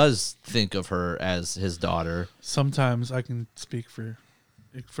 does think of her as his daughter. Sometimes I can speak from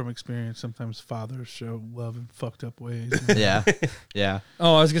experience. Sometimes fathers show love in fucked up ways. Yeah, yeah.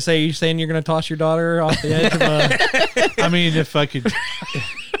 Oh, I was gonna say, you saying you're gonna toss your daughter off the edge of a? I mean, if I could,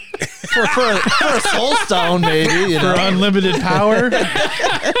 For a soul stone, maybe. for unlimited power.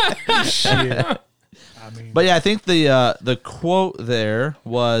 Shit. But yeah, I think the quote there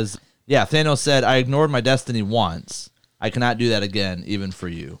was, Thanos said, "I ignored my destiny once. I cannot do that again, even for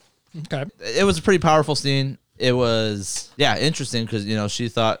you." Okay. It was a pretty powerful scene. It was, interesting because, she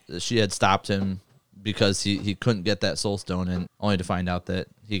thought that she had stopped him because he couldn't get that soul stone, and only to find out that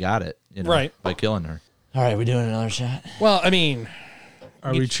he got it, Right. by killing her. All right, we doing another shot? Well, I mean,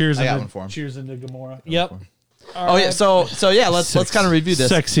 Are we cheers? I got into, one for him. Cheers into Gamora. yep. Oh yeah, so let's kind of review this.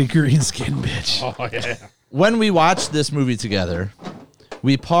 Sexy green skin bitch. When we watched this movie together,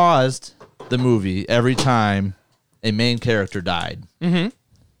 we paused the movie every time a main character died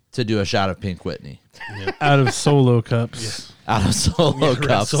to do a shot of Pink Whitney Out of solo cups. out of Solo Red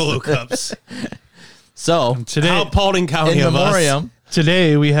Cups. Solo cups. So Today, How Paulding County in of us. memoriam,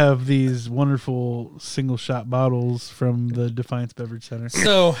 today we have these wonderful single shot bottles from the Defiance Beverage Center.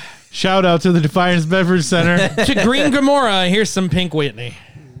 So Shout out to the Defiance Beverage Center. to Green Gamora, here's some Pink Whitney.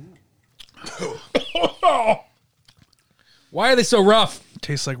 Why are they so rough?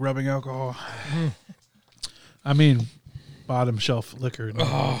 Tastes like rubbing alcohol. I mean, bottom shelf liquor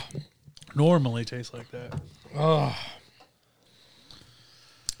normally tastes like that. How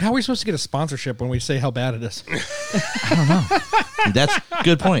are we supposed to get a sponsorship when we say how bad it is? that's a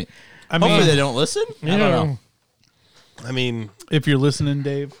good point. Hopefully they don't listen. I don't know. I mean, If you're listening,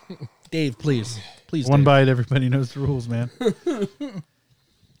 Dave, Dave, please. Please, one Dave. bite, everybody knows the rules, man.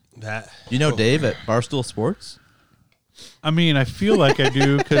 that. You know Dave at Barstool Sports? I mean, I feel like I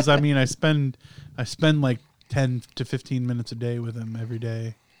do because I mean, I spend like 10 to 15 minutes a day with him every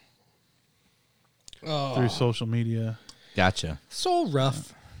day through social media. Gotcha. So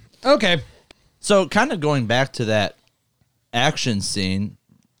rough. Okay. So kind of going back to that action scene,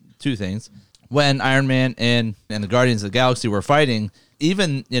 2 things. When Iron Man and the Guardians of the Galaxy were fighting,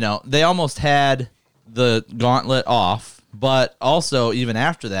 even, they almost had the gauntlet off, but also even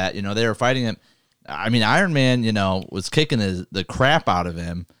after that, they were fighting him. I mean, Iron Man, was kicking the crap out of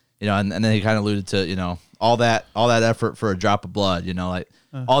him, and then he kind of alluded to, all that effort for a drop of blood,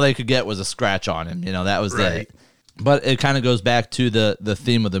 all they could get was a scratch on him, that was Right. it. But it kind of goes back to the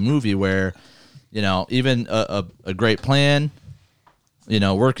theme of the movie where, even a great plan,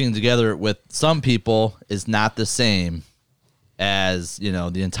 working together with some people is not the same as,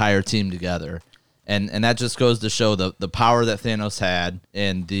 the entire team together. And that just goes to show the power that Thanos had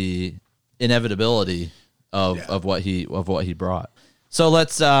and the inevitability of what he brought. So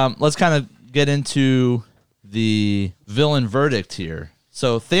let's kind of get into the villain verdict here.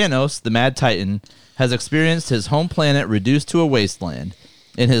 So Thanos, the Mad Titan, has experienced his home planet reduced to a wasteland.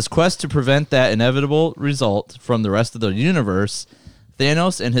 In his quest to prevent that inevitable result from the rest of the universe,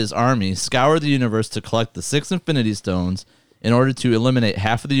 Thanos and his army scour the universe to collect the 6 Infinity Stones in order to eliminate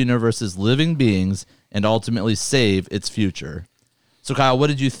half of the universe's living beings and ultimately save its future. So, Kyle, what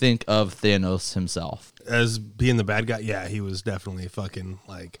did you think of Thanos himself? As being the bad guy, yeah, he was definitely fucking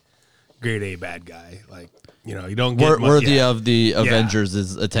like grade A bad guy. Like, you know, you don't get worthy of the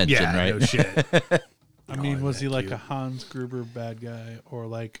Avengers' attention, yeah, right? No shit. I mean, was he like a Hans Gruber bad guy or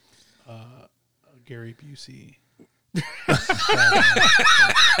like a Gary Busey?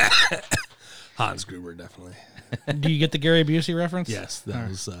 Hans Gruber, definitely. Do you get the Gary Busey reference? Yes, that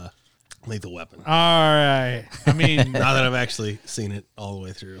was Lethal Weapon. All right. I mean, Now that I've actually seen it all the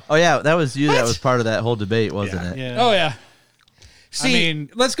way through. Oh, yeah, that was you. That was part of that whole debate, wasn't it? yeah. Oh yeah. See,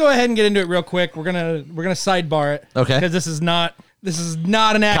 let's go ahead and get into it real quick. We're gonna sidebar it, Okay. Because this is not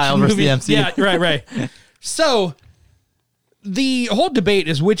an action Kyle versus movie. the MCU. Yeah, right. So the whole debate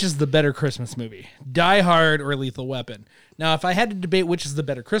is which is the better Christmas movie, Die Hard or Lethal Weapon. Now, if I had to debate which is the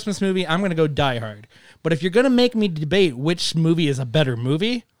better Christmas movie, I'm gonna go Die Hard. But if you're gonna make me debate which movie is a better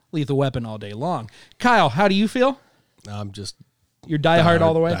movie, Lethal Weapon all day long. Kyle, how do you feel? I'm just You're Die Hard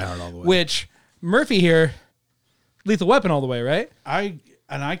all the way. Die Hard all the way. Which Murphy here, Lethal Weapon all the way, right? I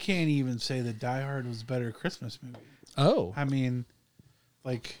can't even say that Die Hard was a better Christmas movie. Oh, I mean,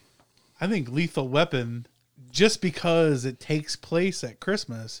 like, I think Lethal Weapon, just because it takes place at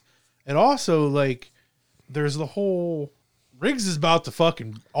Christmas, it also, like, there's the whole Riggs is about to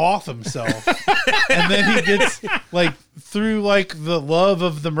fucking off himself. And then he gets, like, through, like, the love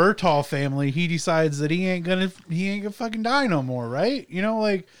of the Murtaugh family, he decides that he ain't gonna fucking die no more, right? You know,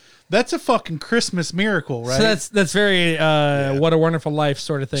 like, that's a fucking Christmas miracle, right? so that's very What a Wonderful Life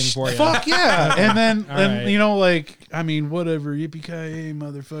sort of thing for you. Fuck yeah. And then, right. you know, like, I mean, whatever, yippee-ki-yay,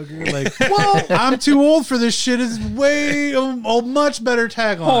 motherfucker. Like, well, I'm too old for this shit is way a much better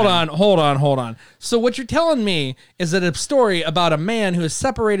tagline. Hold on. So what you're telling me is that a story about a man who is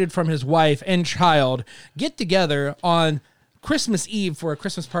separated from his wife and child get together on Christmas Eve for a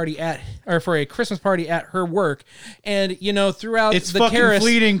Christmas party at her work, and you know throughout It's the fucking chorus,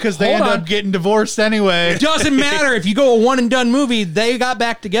 fleeting because they Hold end on. up getting divorced anyway. Doesn't matter if you go a one and done movie, they got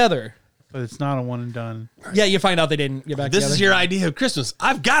back together. But it's not a one and done. Yeah, you find out they didn't get back This together. is your idea of Christmas.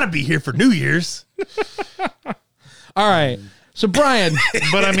 I've got to be here for New Year's. All right. So Brian,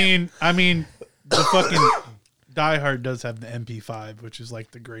 But I mean, the fucking Die Hard does have the MP5, which is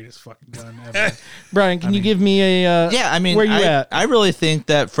like the greatest fucking gun ever. Can you give me a Yeah, I mean, where you at? I really think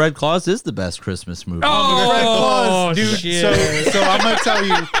that Fred Claus is the best Christmas movie. Fred Claus, dude. shit. So I'm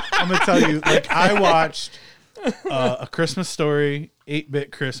gonna tell you, like, I watched A Christmas Story,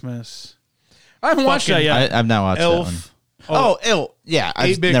 8-Bit Christmas, I haven't watched that yet. I've not watched that one. Elf. Yeah.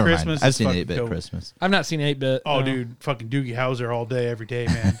 I've 8-Bit never mind. Christmas I've is seen fucking 8-Bit dope. Christmas. I've not seen 8-Bit. Oh, no. dude, fucking Doogie Howser all day, every day,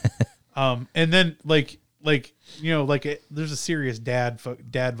 man. And then like you know, like there's a serious dad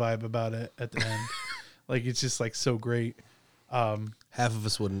vibe about it at the end. Like it's just like so great. Half of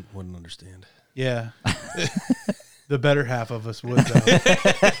us wouldn't understand. Yeah. The better half of us would though.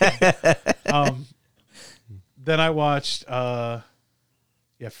 Then I watched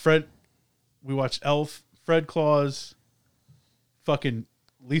we watched Elf, Fred Claus, fucking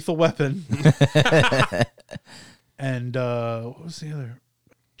Lethal Weapon. And what was the other?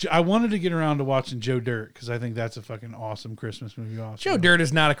 I wanted to get around to watching Joe Dirt because I think that's a fucking awesome Christmas movie. Also. Joe Dirt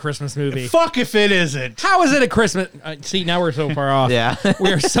is not a Christmas movie. Fuck if it isn't. How is it a Christmas? See, now we're so far off. Yeah.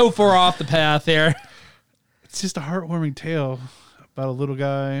 We are so far off the path here. It's just a heartwarming tale about a little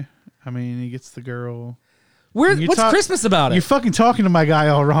guy. I mean, he gets the girl. What's Christmas about it? You're fucking talking to my guy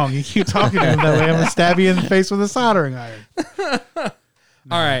all wrong. You keep talking to him that way, I'm gonna stab you in the face with a soldering iron.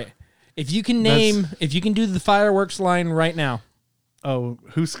 All right. If you can do the fireworks line right now. Oh,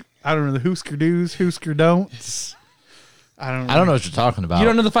 I don't know the Hoosker do's, Hoosker don'ts. I don't know what you're talking about. You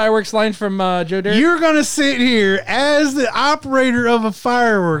don't know the fireworks line from Joe Dirt? You're gonna sit here as the operator of a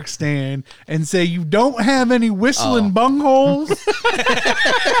fireworks stand and say you don't have any whistling bungholes.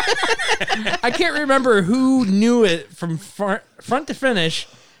 I can't remember who knew it from front to finish.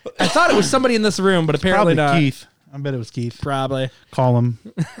 I thought it was somebody in this room, but apparently Probably not. Keith. I bet it was Keith. Probably. Call him.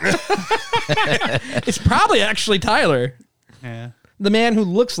 It's probably actually Tyler. Yeah. The man who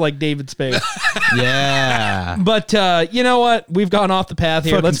looks like David Spade. Yeah. But you know what? We've gone off the path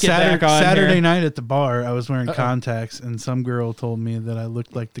here. Fucking Let's get back on Saturday here. night at the bar, I was wearing contacts, and some girl told me that I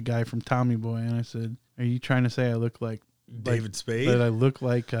looked like the guy from Tommy Boy, and I said, "Are you trying to say I look like David Spade? That I look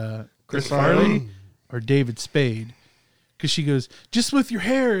like Chris Farley or David Spade?" Because she goes, "Just with your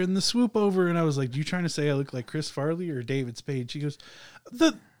hair and the swoop over," and I was like, "You trying to say I look like Chris Farley or David Spade?" She goes,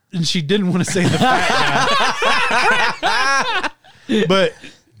 and she didn't want to say the fat guy. But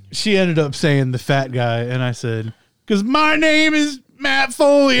she ended up saying the fat guy, and I said, because my name is Matt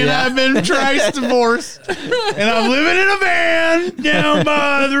Foley, and I've been thrice divorced, and I'm living in a van down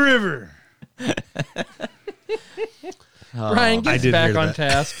by the river. Brian, get I us did back hear on that.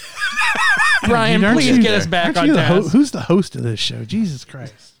 task. Brian, Aren't please you- get us back aren't on you the task. who's the host of this show? Jesus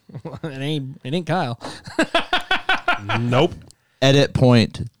Christ. It ain't Kyle. Nope. Edit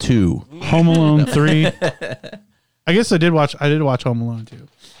point 2. Home Alone 3. I guess I did watch Home Alone 2.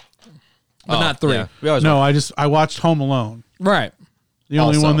 But not 3. Yeah. We always No, I watched Home Alone. Right. The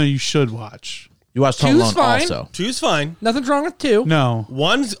only Also. one that you should watch. You watched Home Two's Alone fine. also. 2's fine. Nothing's wrong with 2. No.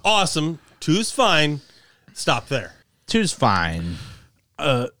 1's awesome. 2's fine. Stop there. 2's fine.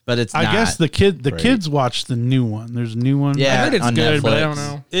 But it's I not. guess the great. kids watch the new one. There's a new one. Yeah. I heard it's on good, but I Netflix. don't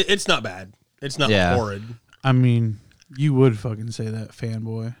know. It's not bad. It's not Yeah. horrid. I mean, you would fucking say that,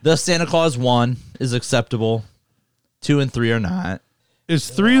 fanboy. The Santa Claus 1 is acceptable. 2 and 3 are not. Is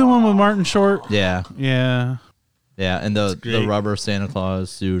 3 the one with Martin Short? Yeah. Yeah. Yeah. And the great. rubber Santa Claus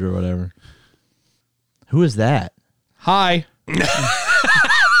suit or whatever. Who is that? Hi.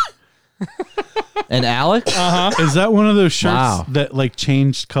 And Alex? Is that one of those shirts Wow. that like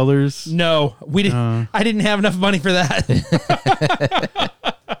changed colors? No, we didn't. I didn't have enough money for that.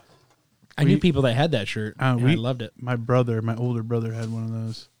 I knew people that had that shirt. And I loved it. My older brother had one of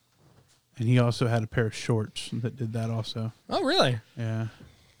those. And he also had a pair of shorts that did that also. Oh, really? Yeah.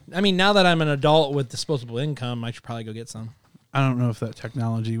 I mean, now that I'm an adult with disposable income, I should probably go get some. I don't know if that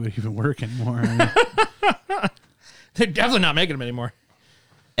technology would even work anymore. I mean, They're definitely not making them anymore.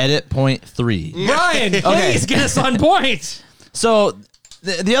 Edit point 3. Brian, please get us on point. So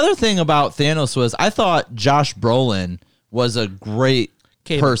the other thing about Thanos was I thought Josh Brolin was a great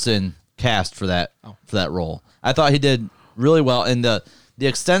person cast for that role. I thought he did really well, and the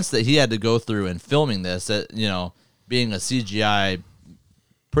extents that he had to go through in filming this, being a CGI,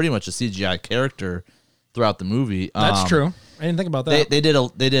 pretty much a CGI character throughout the movie. That's true. I didn't think about that. They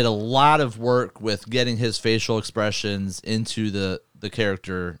did a lot of work with getting his facial expressions into the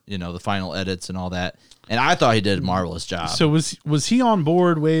character, the final edits and all that. And I thought he did a marvelous job. so was he on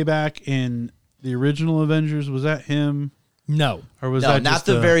board way back in the original Avengers? Was that him? No. Or was no, that not just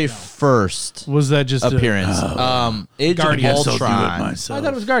the very first Was that just appearance. Age Guardians. of Ultron. I thought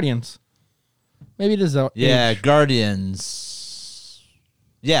it was Guardians. Maybe it is. Yeah, Guardians.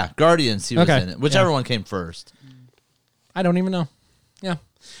 Yeah, Guardians. He was Okay. in it. Whichever one came first. I don't even know. Yeah.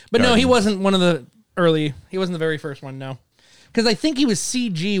 But no, he Guardians. wasn't one of the early. He wasn't the very first one, no. Because I think he was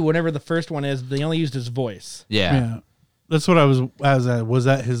CG whenever the first one is. They only used his voice. Yeah. That's what I was at. Was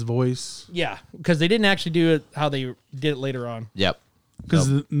that his voice? Yeah. Because they didn't actually do it how they did it later on. Yep.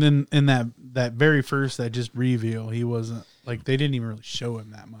 Because then in that very first that just reveal, he wasn't like they didn't even really show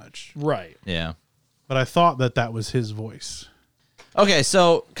him that much. Right. Yeah. But I thought that was his voice. Okay,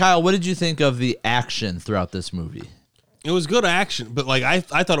 so Kyle, what did you think of the action throughout this movie? It was good action, but like I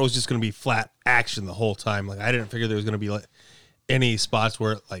thought it was just going to be flat action the whole time. Like I didn't figure there was going to be like any spots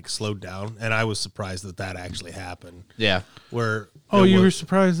where it like slowed down, and I was surprised that actually happened. Yeah. Where Oh, you was- were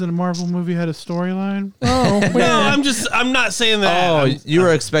surprised that a Marvel movie had a storyline? No, I'm not saying that. Oh, you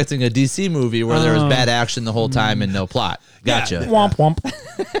were expecting a DC movie where there was bad action the whole time and no plot. Gotcha. Yeah. Womp womp.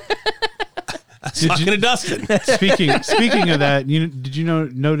 talking to Dustin. Speaking of that, did you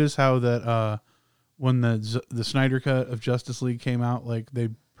notice how that when the Snyder cut of Justice League came out, like they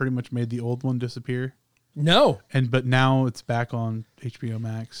pretty much made the old one disappear, No. but now it's back on HBO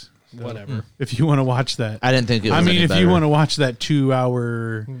Max. So Whatever. If you want to watch that, I didn't think it was I mean, any if better. you want to watch that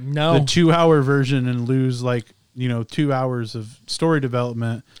 2-hour, No. the 2-hour version and lose 2 hours of story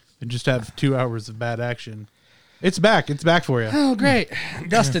development and just have 2 hours of bad action, it's back. It's back for you. Oh, great.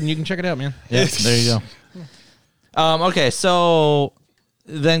 Dustin, you can check it out, man. Yeah, there you go. Okay, so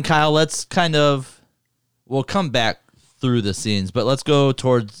then Kyle, we'll come back through the scenes, but let's go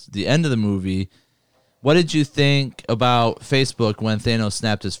towards the end of the movie. What did you think about Facebook when Thanos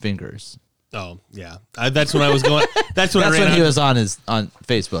snapped his fingers? Oh yeah, that's when I was going. That's when I That's ran when out. he was on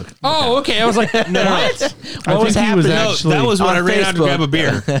Facebook. Oh, okay. I was like, what? What was think he was happening? actually- that was when on I ran out to Facebook. grab a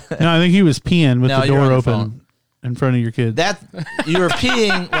beer. No, I think he was peeing with No, the you're on door your open phone. in front of your kid. That you were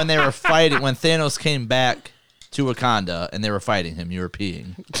peeing when they were fighting. When Thanos came back to Wakanda and they were fighting him, you were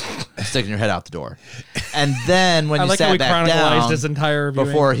peeing, sticking your head out the door. And then when I you like how sat we back chronicalized down his entire viewing.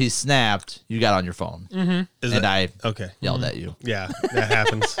 before he snapped, you got on your phone, Is and that- I okay? yelled at you. Yeah, that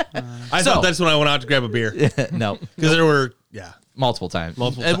happens. I So- thought that's when I went out to grab a beer because No, there were multiple times,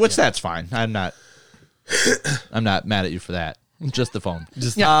 Multiple And ti- which yeah. that's fine. I'm not mad at you for that. Just the phone.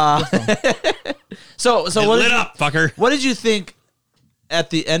 just So it what lit did you, up, fucker. what did you think at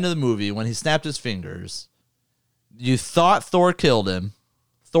the end of the movie when he snapped his fingers? You thought Thor killed him.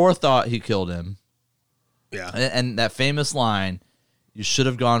 Thor thought he killed him. Yeah. And that famous line, you should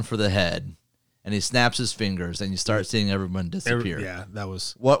have gone for the head. And he snaps his fingers, and you start seeing everyone disappear. Yeah, that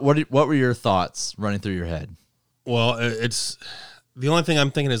was... What were your thoughts running through your head? Well, it's... The only thing I'm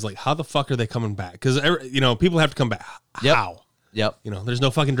thinking is, like, how the fuck are they coming back? Because, people have to come back. Yep. How? Yep. There's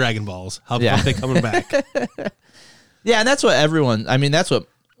no fucking Dragon Balls. How the fuck are they coming back? Yeah, and that's what everyone... I mean, that's what...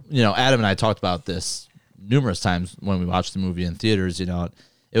 Adam and I talked about this numerous times when we watched the movie in theaters.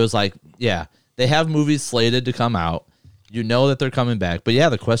 It was like, yeah, they have movies slated to come out. You know that they're coming back. But, yeah,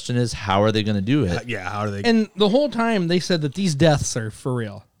 the question is, how are they going to do it? Yeah, how are they... And the whole time they said that these deaths are for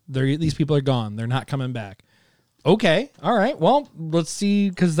real. These people are gone. They're not coming back. Okay. All right. Well, let's see,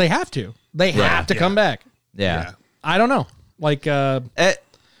 because they have to. They have to come back. Yeah. I don't know. Like, where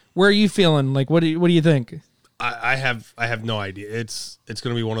are you feeling? Like, what do you think? I have no idea. It's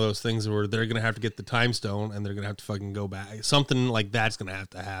going to be one of those things where they're going to have to get the time stone and they're going to have to fucking go back. Something like that's going to have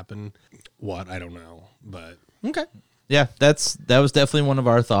to happen. What? I don't know. But Okay. Yeah, that was definitely one of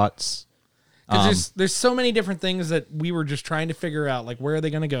our thoughts. Because there's so many different things that we were just trying to figure out. Like, where are they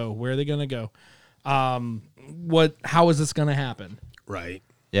going to go? Where are they going to go? How is this going to happen? right.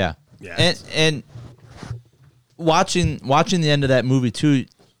 Yeah. Yeah. And watching the end of that movie too,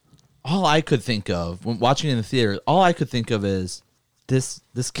 all I could think of when watching it in the theater, all I could think of is this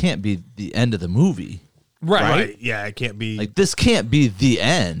can't be the end of the movie. Right. Yeah, it can't be Like, this can't be the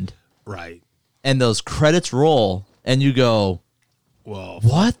end. right. And those credits roll and you go, Well,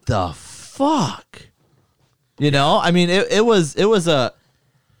 what the fuck? I mean, it was a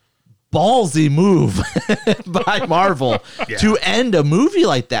ballsy move by Marvel to end a movie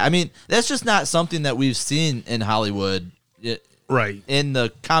like that. I mean, that's just not something that we've seen in Hollywood. right. In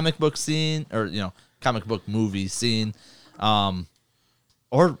the comic book scene, or comic book movie scene,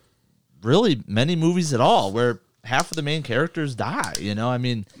 or really many movies at all, where half of the main characters die. I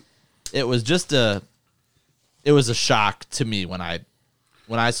mean, it was a shock to me when I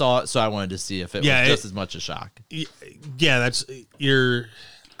saw it. So I wanted to see if it was just as much a shock. Yeah,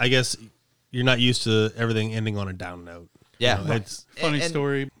 I guess you're not used to everything ending on a down note. Yeah, It's Funny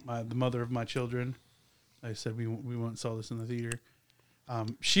story. The mother of my children, I said we went and saw this in the theater.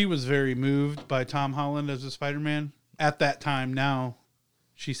 She was very moved by Tom Holland as a Spider-Man. At that time, now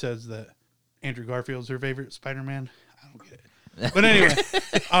she says that Andrew Garfield's her favorite Spider-Man. I don't get it. But anyway,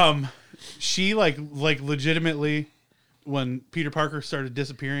 she like legitimately, when Peter Parker started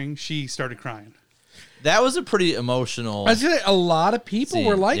disappearing, she started crying. That was a pretty emotional. I was gonna say, a lot of people scene,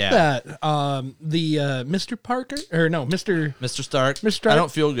 were like yeah. that. The Mr. Parker, or no, Mr. Stark. Mr. Stark. I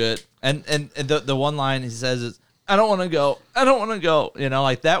don't feel good. And the one line he says is, "I don't want to go. I don't want to go."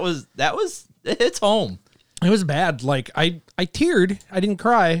 Like that was it hits home. It was bad. Like I teared. I didn't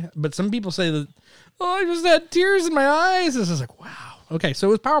cry, but some people say that. Oh, I just had tears in my eyes. This is like, wow. Okay, so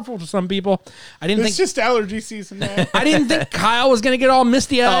it was powerful to some people. I didn't think just allergy season, man. I didn't think Kyle was gonna get all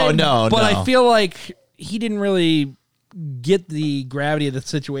misty eyed. Oh, no, but no. I feel like he didn't really get the gravity of the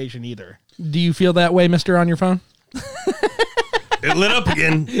situation either. Do you feel that way, Mister, on your phone? it lit up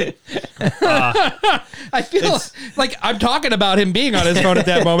again. I feel like I'm talking about him being on his phone at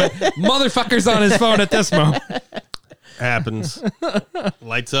that moment. Motherfucker's on his phone at this moment. Happens.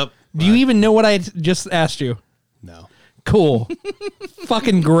 Lights up. Do you even know what I just asked you? No. Cool.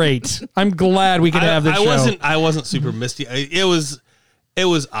 Fucking great. I'm glad we could have this show. I wasn't super misty. It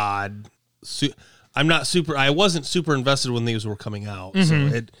was odd. I wasn't super invested when these were coming out. Mm-hmm.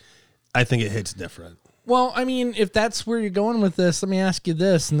 So I think it hits different. Well, I mean, if that's where you're going with this, let me ask you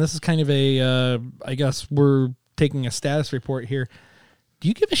this, and this is kind of a, I guess we're taking a status report here. Do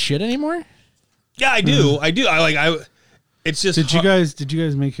you give a shit anymore? Yeah, I do. I do. It's just. Did you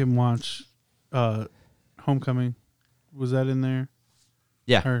guys make him watch Homecoming? Was that in there?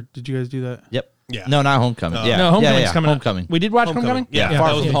 Yeah. Or did you guys do that? Yep. Yeah. No, not Homecoming. Yeah. No, Homecoming's coming Homecoming. up. We did watch Homecoming? Yeah. Far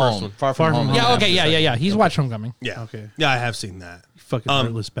that was from the first home. one. Far from home. Yeah, okay, yeah. He's watched Homecoming. Yeah. Okay. Yeah, I have seen that. You fucking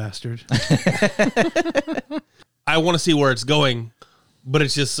heartless bastard. I want to see where it's going, but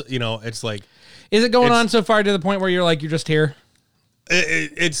it's just, it's like. Is it going on so far to the point where you're like, you're just here?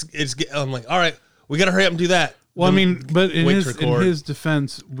 It's. I'm like, all right, we got to hurry up and do that. Well, I mean, but in wait to his record.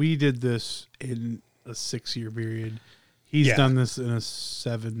 defense, we did this in a 6-year period. He's done this in a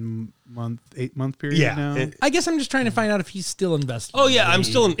 7-month, 8-month period now. I guess I'm just trying to find out if he's still invested. Oh, yeah, I'm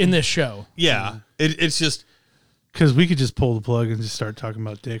still in this show. Yeah. It's just. Because we could just pull the plug and just start talking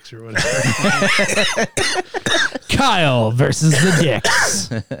about dicks or whatever. Kyle versus the dicks.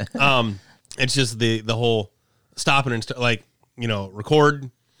 It's just the whole stopping and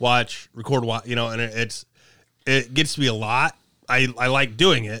record, watch, and it gets to be a lot. I like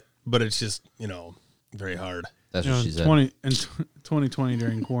doing it, but it's just, very hard. That's You what know, she said. 2020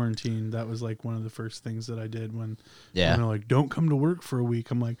 during quarantine, that was like one of the first things that I did when Yeah. they're like, don't come to work for a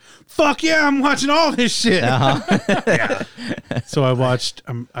week. I'm like, fuck yeah, I'm watching all this shit. Yeah, So I watched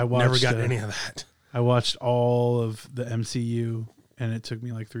never got any of that. I watched all of the MCU and it took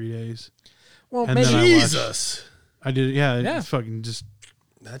me like 3 days. Well, And maybe then I watched- Jesus, I did, yeah. Yeah. It's fucking just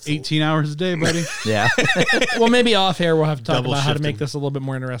that's 18 hours a day, buddy. Yeah. well, maybe off air we'll have to talk Double about how to make shifting. this a little bit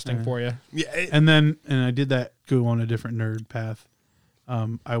more interesting for you. Yeah, And I did that, go on a different nerd path.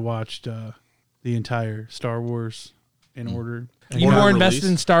 I watched the entire Star Wars in order. And You Order more of invested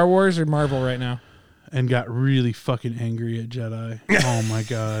release? in Star Wars or Marvel right now? and got really fucking angry at Jedi. Oh my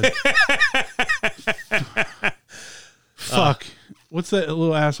god. Fuck. What's that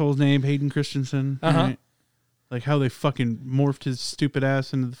little asshole's name? Hayden Christensen. Uh-huh. Right? Like how they fucking morphed his stupid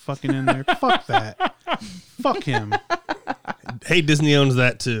ass into the fucking in there. Fuck that. Fuck him. hey, Disney owns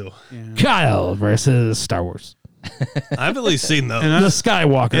that too. Yeah. Kyle versus Star Wars. I've at least seen those. And The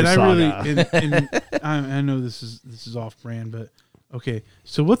Skywalker and I saga. really and I know this is off brand, but okay.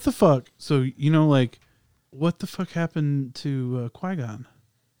 So what the fuck? So like what the fuck happened to Qui-Gon?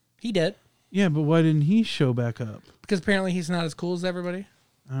 He did. Yeah, but why didn't he show back up? Because apparently he's not as cool as everybody.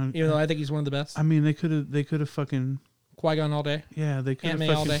 Even though I think he's one of the best. I mean, they could have fucking Qui-Gon all day. yeah, they could have Aunt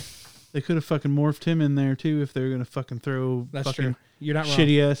May all fucking day. they could have fucking morphed him in there too if they were gonna fucking throw That's fucking true. You're not wrong.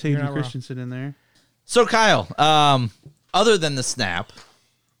 shitty ass You're Hayden not wrong. Christensen in there. So Kyle, other than the snap,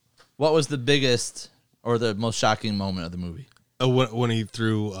 what was the biggest or the most shocking moment of the movie? When he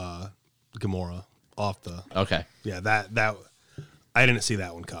threw Gamora off the Okay. yeah that I didn't see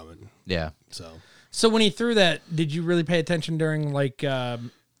that one coming. Yeah. So when he threw that, did you really pay attention during like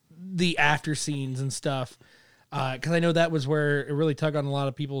the after scenes and stuff? Because I know that was where it really tugged on a lot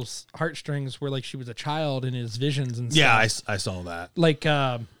of people's heartstrings, where like she was a child in his visions and Yeah, stuff. I saw that. Like,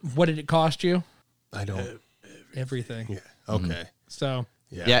 what did it cost you? I don't. Everything. Yeah. Okay. So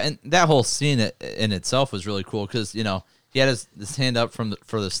Yeah, and that whole scene in itself was really cool because he had his hand up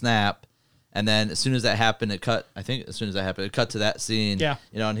for the snap, and then as soon as that happened, it cut. I think as soon as that happened, it cut to that scene. Yeah.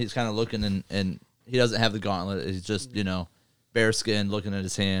 And he's kind of looking and he doesn't have the gauntlet. He's just bare skinned, looking at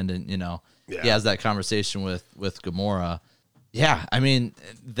his hand, and he has that conversation with Gamora. Yeah, I mean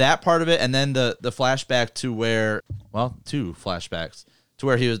that part of it, and then the flashback to two flashbacks to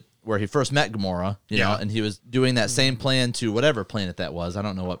where he first met Gamora, and he was doing that same plan to whatever planet that was. I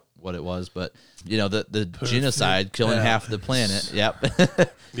don't know what it was, but the genocide, killing half the planet. Yep.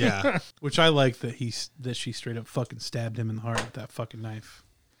 Yeah. Which I like that she straight up fucking stabbed him in the heart with that fucking knife.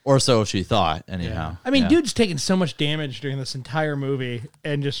 Or so she thought, anyhow. I mean, Yeah. dude's taking so much damage during this entire movie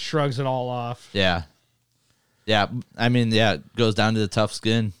and just shrugs it all off. Yeah. Yeah. I mean, it goes down to the tough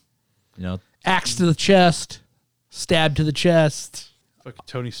skin. Axe to the chest, stab to the chest. Fucking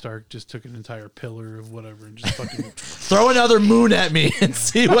Tony Stark just took an entire pillar of whatever and just fucking Throw another moon at me and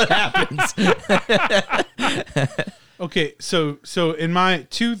see what happens. Okay, so in my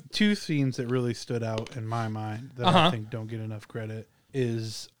two scenes that really stood out in my mind that I think don't get enough credit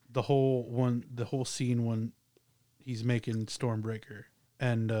is the whole scene when he's making Stormbreaker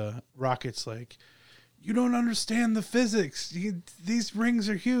and Rocket's like, you don't understand the physics. These rings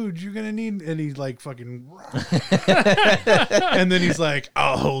are huge. You're gonna need, and he's like fucking, and then he's like,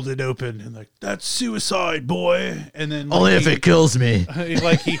 I'll hold it open, and like that's suicide, boy. And then like, Only if it kills me.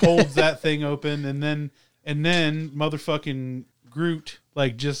 like he holds that thing open, and then motherfucking Groot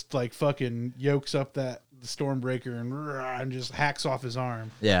just fucking yokes up the Stormbreaker and just hacks off his arm.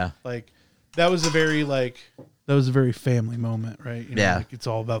 Yeah. Like that was a very family moment, right? Yeah. Like it's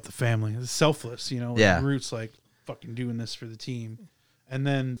all about the family. It's selfless, like Yeah. Groot's like fucking doing this for the team. And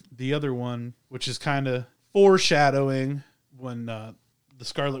then the other one, which is kind of foreshadowing when the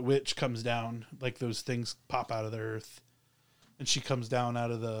Scarlet Witch comes down, like those things pop out of the earth, and she comes down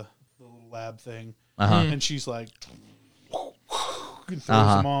out of the little lab thing, and she's like, and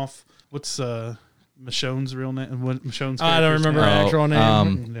throws them off. What's Michonne's real name? What Michonne's? I don't character's remember her name? actual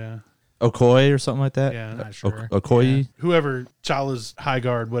name. Yeah. Okoye or something like that? Yeah, Not sure. Okoye? whoever, Chala's high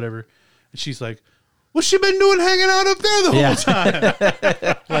guard, whatever. And she's like, what's she been doing hanging out up there the whole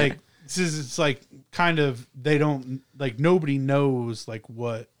time? Like, it's like kind of, they don't, like, nobody knows, like,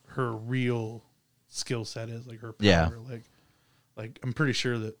 what her real skill set is, like, her power. Yeah. Like, I'm pretty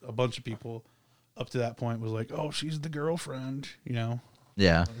sure that a bunch of people up to that point was like, oh, she's the girlfriend,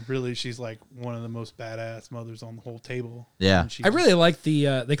 Yeah. Really, she's like one of the most badass mothers on the whole table. Yeah. And she I really like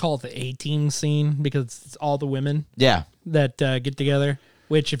the they call it the 18 scene because it's all the women Yeah. that get together.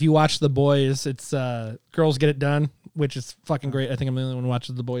 Which, if you watch The Boys, it's Girls Get It Done, which is fucking great. I think I'm the only one who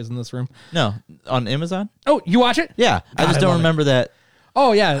watches The Boys in this room. No. On Amazon? Oh, you watch it? Yeah. I just I don't love it. remember that.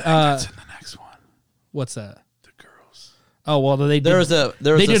 Oh yeah. that's in the next one. What's that? Oh well, they did. There was a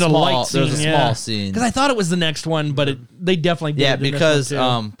light scene. There was a small scene. Because I thought it was the next one, but they definitely did. Yeah, the next because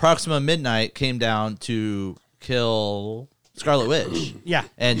one, too. Proxima Midnight came down to kill Scarlet Witch. Yeah.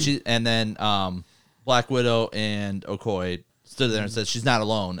 And then Black Widow and Okoye stood there and said she's not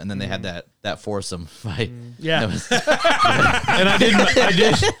alone, and then they had that foursome fight. Yeah. And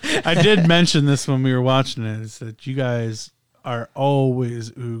I did mention this when we were watching it, is that you guys are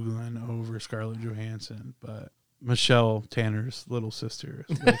always oogling over Scarlett Johansson, but Michelle Tanner's little sister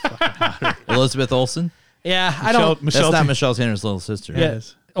is way fucking hotter. Elizabeth Olsen. Yeah, I don't. That's not Michelle Tanner's little sister. Yeah, it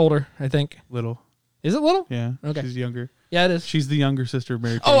is. Older, I think. Little. Is it little? Yeah. Okay. She's younger. Yeah, it is. She's the younger sister of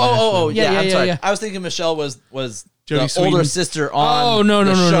Mary Kate. Oh, Ashley. yeah. I'm sorry. yeah. I was thinking Michelle was Jodie the older Sweetin. sister on. Oh, no.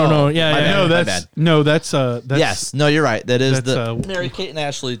 the show. Yeah, My yeah. bad, No, my that's bad. no, that's Yes, no, you're right. That is that's, the Mary Kate and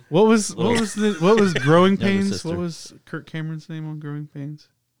Ashley. what was Growing Younger Pains? sister. What was Kirk Cameron's name on Growing Pains?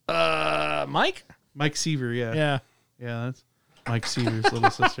 Mike. Mike Seaver. Yeah. Yeah, that's Mike Seaver's little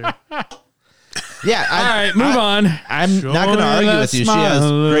sister. Yeah, All right, move on. I'm not going to Show argue that with you. She has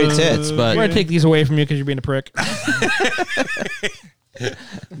great tits, We're but gonna take these away from you because you're being a prick.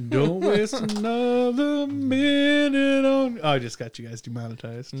 Don't waste another minute on. Oh, I just got you guys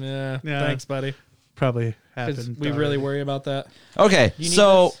demonetized. Yeah. Yeah. Thanks, buddy. Probably Because happened. we really already. worry about that. okay. You need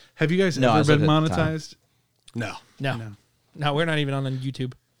So this? Have you guys No, I ever was been looking at the time. monetized? No. No, we're not even on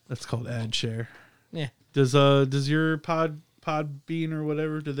YouTube. That's called ad share. Yeah. Does your Podbean or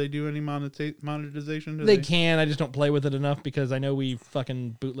whatever, do they do any monetization? Do They can. I just don't play with it enough because I know we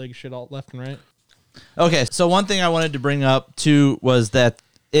fucking bootleg shit all left and right. Okay, so one thing I wanted to bring up too was that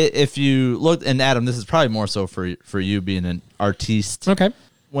if you looked, and Adam, this is probably more so for you being an artiste. Okay.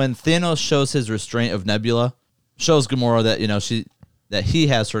 When Thanos shows his restraint of Nebula, shows Gamora that that he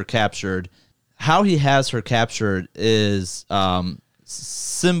has her captured. How he has her captured is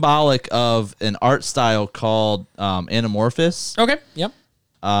symbolic of an art style called anamorphous. Okay. Yep.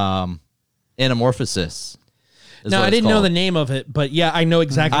 Anamorphosis. is No, what I it's didn't know called. the name of it, but yeah, I know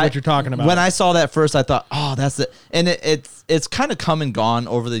exactly what you're talking about. When I saw that first, I thought, oh, that's it. And it's kind of come and gone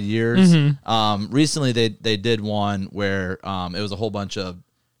over the years. Mm-hmm. Recently, they did one where it was a whole bunch of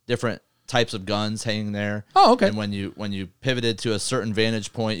different types of guns hanging there. Oh, okay. And when you pivoted to a certain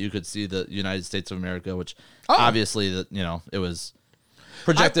vantage point, you could see the United States of America, which Oh. obviously it was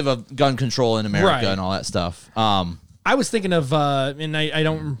projective of gun control in America Right. and all that stuff. I was thinking of, and I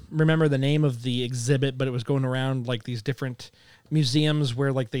don't remember the name of the exhibit, but it was going around like these different museums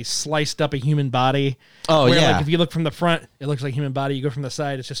where like they sliced up a human body. Oh, where, yeah. Like if you look from the front, it looks like a human body. You go from the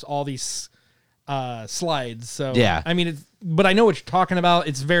side, it's just all these slides. So Yeah. I mean, but I know what you're talking about.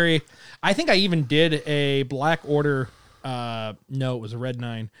 It's very. I think I even did a Black Order. No, it was a Red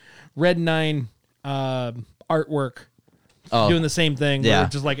 9. Red 9 artwork. Doing the same thing. Yeah. Where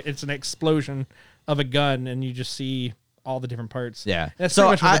it's just like it's an explosion of a gun, and you just see all the different parts. Yeah. That's So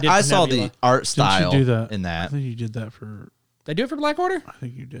pretty much what they did I for saw Nebula. the art Didn't style you do that in I that. think you did that for. They do it for Black Order. I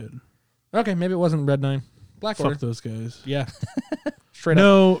think you did. Okay, maybe it wasn't Red 9. Black Fuck Order. those guys. Yeah. Straight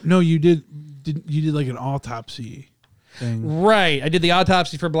up. No, you did. You did like an autopsy thing. Right. I did the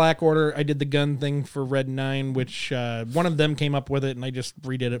autopsy for Black Order. I did the gun thing for Red 9, which one of them came up with it, and I just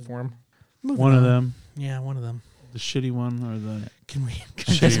redid it for him. One of them, Yeah, one of them. the shitty one, or the. Can we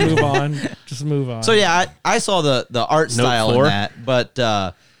just move on? Just move on. So yeah, I saw the art style in 4. that,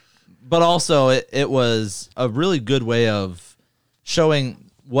 but also it was a really good way of showing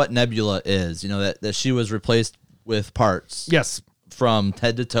what Nebula is. You know that she was replaced with parts Yes. from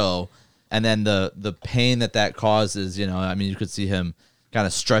head to toe, and then the pain that causes. You know, I mean, you could see him kind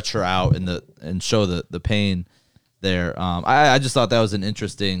of stretch her out and show the pain there. I just thought that was an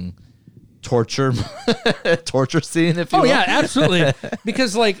interesting torture scene. If you Oh will. yeah, absolutely.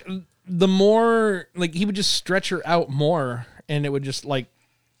 Because like the more like he would just stretch her out more, and it would just like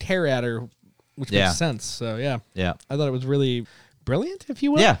tear at her, which Yeah. makes sense. So yeah, yeah. I thought it was really brilliant, if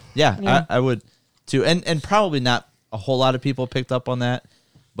you will. Yeah. Yeah. I would too, and probably not a whole lot of people picked up on that,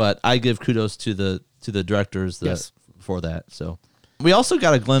 but I give kudos to the directors Yes. for that. So we also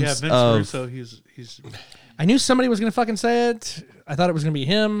got a Yeah, glimpse Vince of Russo. He's. I knew somebody was gonna fucking say it. I thought it was gonna be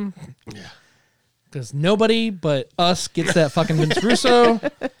him. Yeah. Because nobody but us gets that fucking Vince Russo.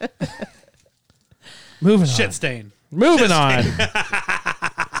 Moving on. Shit stain. Moving on.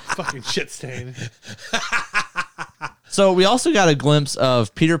 Fucking shit stain. So we also got a glimpse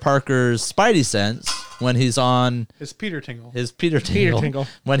of Peter Parker's Spidey sense when he's on It's Peter Tingle. his Peter Tingle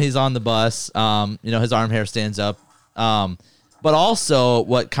when he's on the bus. His arm hair stands up. But also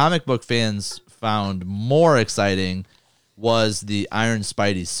what comic book fans found more exciting was the Iron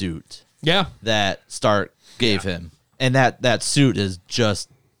Spidey suit Yeah. that Stark gave him. And that suit is just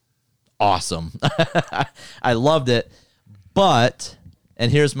awesome. I loved it. But,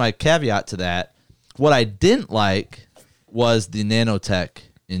 and here's my caveat to that, what I didn't like was the nanotech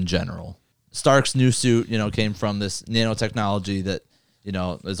in general. Stark's new suit, came from this nanotechnology that,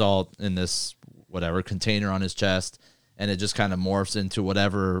 is all in this whatever container on his chest, and it just kind of morphs into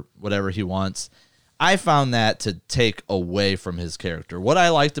whatever he wants. I found that to take away from his character. What I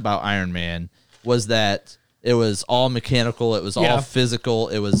liked about Iron Man was that it was all mechanical, it was all physical,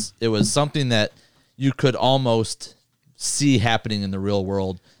 it was something that you could almost see happening in the real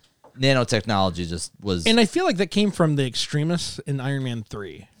world. Nanotechnology just was. And I feel like that came from the extremists in Iron Man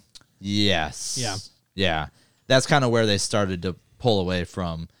 3. Yes. Yeah. Yeah. That's kind of where they started to pull away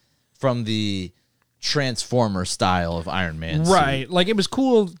from the Transformer style of Iron Man. Right. suit. Like, it was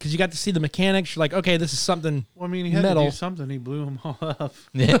cool because you got to see the mechanics. You're like, okay, this is something Well, I mean, he had metal. to do something. He blew them all up.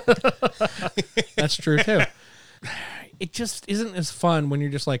 Yeah. That's true, too. It just isn't as fun when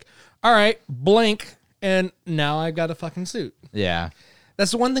you're just like, all right, blink, and now I've got a fucking suit. Yeah.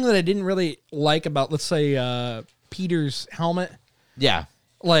 That's the one thing that I didn't really like about, let's say, Peter's helmet. Yeah.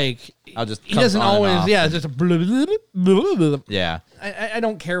 Like, I'll just he comes doesn't on and always, off. it's just a blah, blah, blah, blah, blah. Yeah. I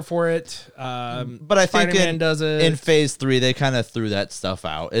don't care for it. But I think Spider-Man does it. in Phase 3, they kind of threw that stuff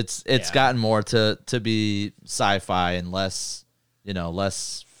out. It's Yeah. gotten more to be sci-fi and less,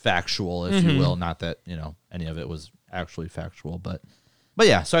 less factual, if you will. Not that, any of it was actually factual, but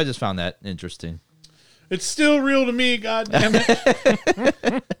yeah. So I just found that interesting. It's still real to me, God damn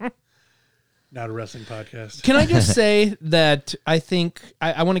it. Not a wrestling podcast. Can I just say that I think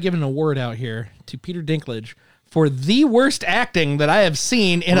I want to give an award out here to Peter Dinklage for the worst acting that I have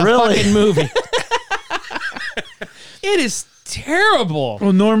seen in a Really? fucking movie. It is terrible.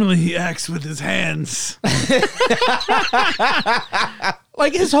 Well, normally he acts with his hands.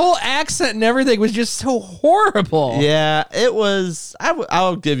 Like, his whole accent and everything was just so horrible. Yeah, it was.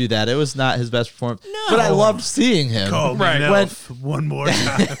 I'll give you that. It was not his best performance, but I loved seeing him. Call me an elf one more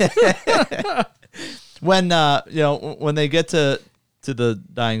time. When when they get to the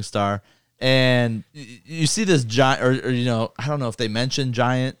Dying Star and you see this giant, or I don't know if they mentioned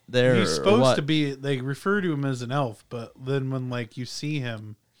giant there. He's or supposed what. to be. They refer to him as an elf, but then when you see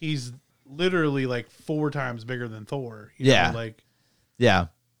him, he's literally 4 times bigger than Thor. Yeah. Like. Yeah.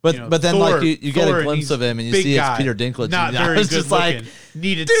 But but then Thor, you get Thor, a and glimpse he's of him and you big see guy, it's Peter Dinklage. Not and I very was good just looking.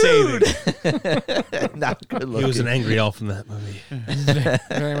 Needed saving. not good looking. He was an angry elf in that movie.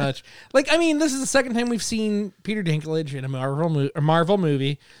 Very much. Like, I mean, this is the second time we've seen Peter Dinklage in a Marvel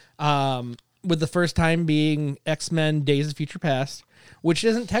movie, with the first time being X-Men Days of Future Past, which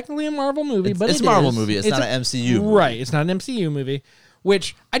isn't technically a Marvel movie, but it's it a Marvel is. movie. It's not an MCU movie. Right, it's not an MCU movie,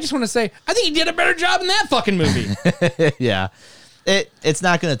 which I just want to say, I think he did a better job in that fucking movie. Yeah. It's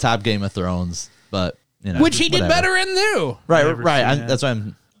not going to top Game of Thrones, but which he did whatever. better in new. Right, Never right. seen that. That's why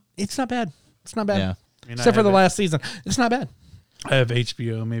I'm. It's not bad. It's not bad. Yeah. I mean, Except for the have last season. It's not bad. I have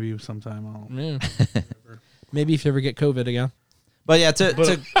HBO. Maybe sometime I'll. Yeah. Maybe if you ever get COVID again. But yeah,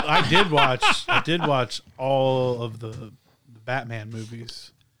 But I did watch all of the Batman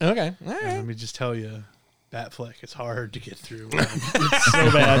movies. Okay. All And right. let me just tell you, Batfleck is hard to get through. It's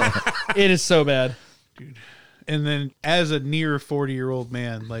so bad. It is so bad. Dude. And then as a near 40-year-old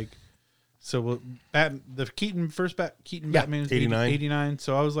man, the Keaton Batman was 89. 89.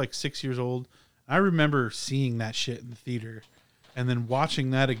 So I was 6 years old. I remember seeing that shit in the theater and then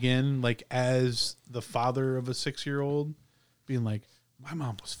watching that again, as the father of a 6-year-old, being like, my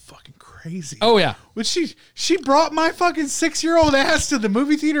mom was fucking crazy. Oh, yeah. But she brought my fucking 6-year-old ass to the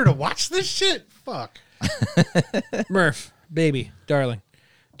movie theater to watch this shit? Fuck. Murph, baby, darling.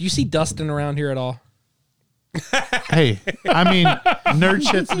 Do you see Dustin around here at all? Hey, I mean, nerd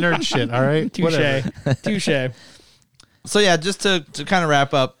shit's nerd shit, all right? Touche. So yeah, just to kind of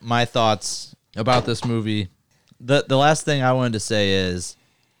wrap up my thoughts about this movie, the last thing I wanted to say is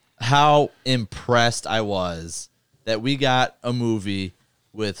how impressed I was that we got a movie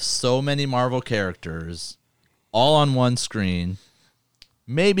with so many Marvel characters all on one screen,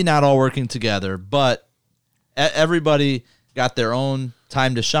 maybe not all working together, but everybody got their own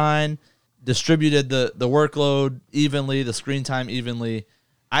time to shine, distributed the workload evenly, the screen time evenly.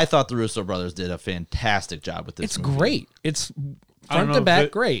 I thought the Russo brothers did a fantastic job with this It's movie. great. It's I don't front know, to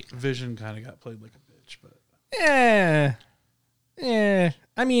back great. Vision kind of got played like a bitch, but Yeah.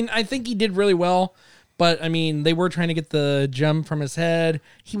 I mean, I think he did really well, but I mean, they were trying to get the gem from his head.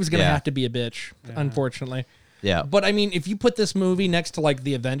 He was going to Yeah. have to be a bitch, unfortunately. Yeah. But I mean, if you put this movie next to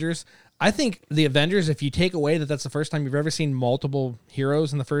the Avengers, I think the Avengers, if you take away that that's the first time you've ever seen multiple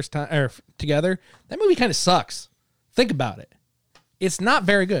heroes in the first time or together, that movie kind of sucks. Think about it. It's not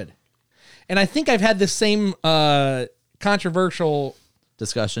very good. And I think I've had the same controversial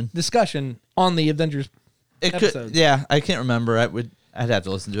discussion on the Avengers It episodes. could, yeah. I can't remember. I'd have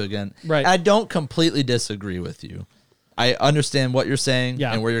to listen to it again. Right. I don't completely disagree with you. I understand what you're saying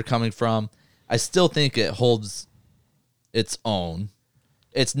Yeah. and where you're coming from. I still think it holds its own.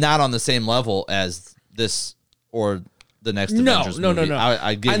 It's not on the same level as this or the next Avengers movie.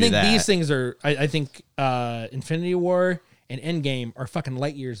 I give you think that. these things are. I think Infinity War and Endgame are fucking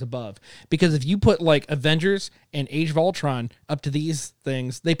light years above. Because if you put like Avengers and Age of Ultron up to these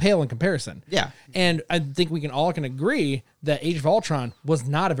things, they pale in comparison. Yeah. And I think we can all agree that Age of Ultron was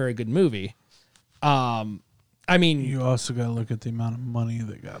not a very good movie. I mean, You also got to look at the amount of money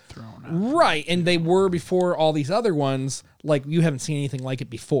that got thrown out. right, and they were before all these other ones. Like you haven't seen anything like it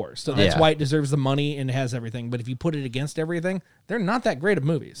before, so that's Yeah. why it deserves the money and it has everything. But if you put it against everything, they're not that great of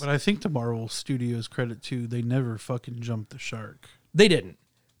movies. But I think to Marvel Studios credit too, they never fucking jumped the shark. They didn't.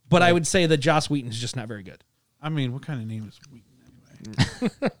 But I would say that Joss Whedon's just not very good. I mean, what kind of name is Wheaton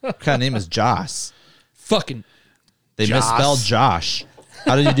anyway? What kind of name is Joss? Fucking They Joss. misspelled Josh.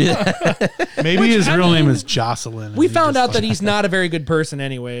 How did you do that? Maybe his real name is Jocelyn. We and he found just out that he's not a very good person,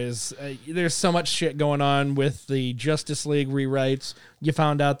 anyways. There's so much shit going on with the Justice League rewrites. You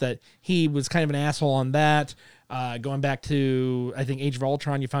found out that he was kind of an asshole on that. Going back to, I think, Age of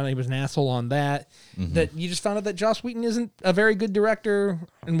Ultron, you found out he was an asshole on that. That you just found out that Joss Whedon isn't a very good director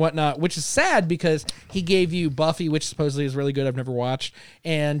and whatnot, which is sad because he gave you Buffy, which supposedly is really good. I've never watched,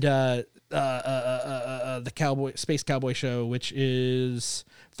 and the Space Cowboy show, which is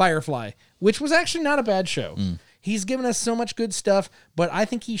Firefly, which was actually not a bad show. He's given us so much good stuff, but I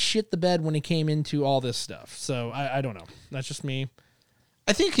think he shit the bed when he came into all this stuff. So I don't know. That's just me.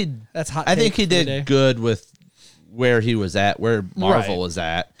 I think he. That's hot. I think take he for the day. did good with where he was at, where Marvel Right. was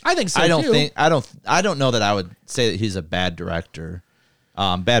at. I think so, I don't too. think. I don't know that I would say that he's a bad director,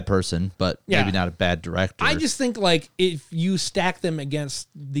 bad person, but Yeah. maybe not a bad director. I just think like if you stack them against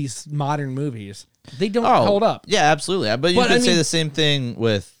these modern movies, they don't hold up. Yeah, absolutely. But you But, could I say mean- the same thing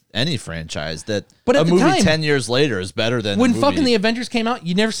with any franchise that But at a the movie time- 10 years later is better than When a movie. fucking the Avengers came out,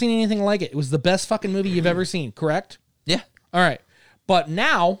 you never seen anything like it. It was the best fucking movie you've ever seen, correct? Yeah. All right. But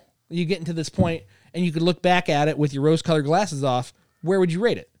now you get into this point and you could look back at it with your rose-colored glasses off. Where would you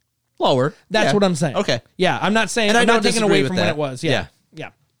rate it? Lower. That's Yeah. what I'm saying. Okay. Yeah, I'm not saying And I I'm not don't taking disagree away with from when that. it was. Yeah. Yeah.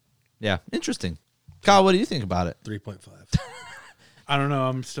 Yeah. Interesting. Kyle, what do you think about it? 3.5. I don't know.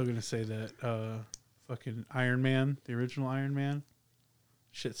 I'm still gonna say that fucking Iron Man, the original Iron Man,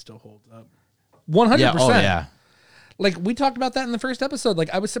 shit still holds up. 100%. Yeah. Oh, yeah. Like we talked about that in the first episode.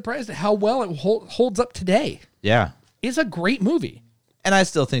 Like I was surprised at how well it holds up today. Yeah. It's a great movie. And I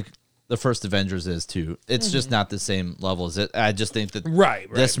still think the first Avengers is too. It's just not the same level as it. I just think that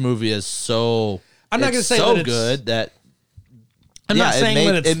Right. this movie is so. I'm not it's gonna say so that it's- good that. I'm not saying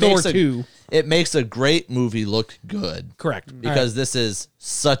that it's Thor 2. It makes a great movie look good. Correct. Because this is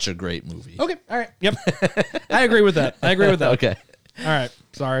such a great movie. Okay. All right. Yep. I agree with that. Okay. All right.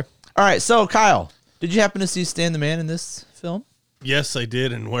 Sorry. All right. So, Kyle, did you happen to see Stan the Man in this film? Yes, I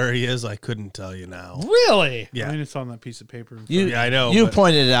did, and where he is, I couldn't tell you now. Really? Yeah. I mean, it's on that piece of paper. Yeah, I know, You but-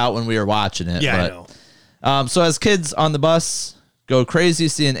 pointed it out when we were watching it. Yeah, but, I know. So, as kids on the bus go crazy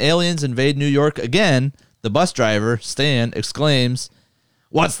seeing aliens invade New York again, the bus driver, Stan, exclaims,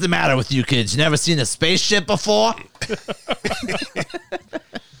 "What's the matter with you kids? You never seen a spaceship before?"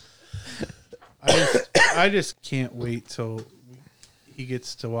 I just can't wait till he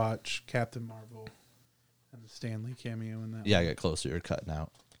gets to watch Captain Marvel and the Stanley cameo in that. Yeah, I got closer. You're cutting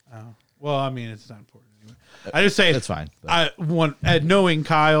out. Oh. Well, I mean, it's not important anyway. I just say That's fine. knowing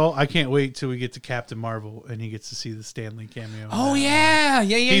Kyle, I can't wait till we get to Captain Marvel and he gets to see the Stanley cameo. Oh yeah.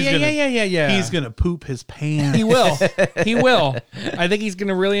 Yeah. He's gonna poop his pants. He will. He will. I think he's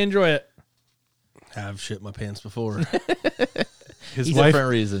gonna really enjoy it. Have shit my pants before. His He's wife, different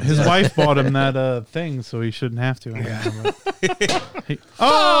reasons. his wife bought him that thing, so he shouldn't have to.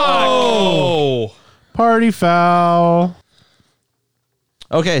 Oh. Party foul.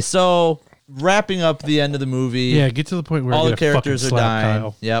 Okay, so wrapping up the end of the movie. Yeah, get to the point where all I the get a characters are fucking slap, dying.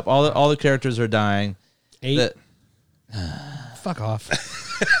 Kyle. Yep, all the characters are dying. 8. Fuck off.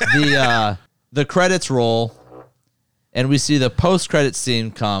 The credits roll, and we see the post-credit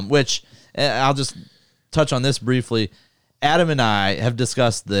scene come, which I'll just touch on this briefly. Adam and I have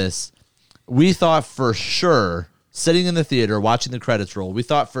discussed this. We thought for sure, sitting in the theater watching the credits roll, we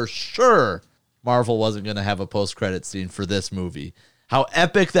thought for sure Marvel wasn't going to have a post-credit scene for this movie. How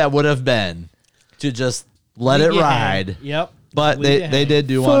epic that would have been to just let it ride. Yep. But Leave they it did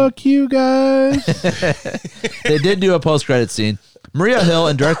do one. Fuck you guys. They did do a post-credit scene. Maria Hill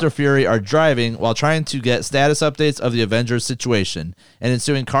and Director Fury are driving while trying to get status updates of the Avengers situation. An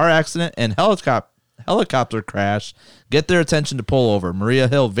ensuing car accident and helicopter crash get their attention to pull over. Maria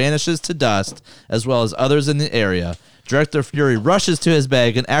Hill vanishes to dust, as well as others in the area. Director Fury rushes to his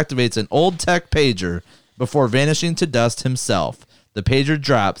bag and activates an old tech pager before vanishing to dust himself. The pager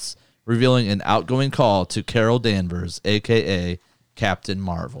drops, revealing an outgoing call to Carol Danvers, a.k.a. Captain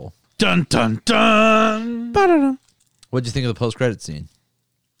Marvel. Dun, dun, dun. Ba-da-dum. What'd you think of the post-credit scene?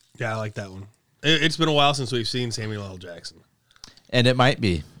 Yeah, I like that one. It's been a while since we've seen Samuel L. Jackson. And it might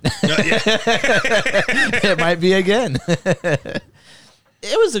be. It might be again.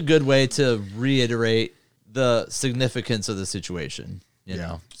 It was a good way to reiterate the significance of the situation, you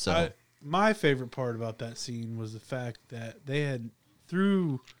know. So my favorite part about that scene was the fact that they had,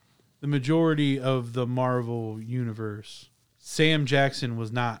 through the majority of the Marvel universe, Sam Jackson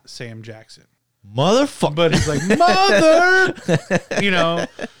was not Sam Jackson. Motherfucker. But it's like, mother, you know?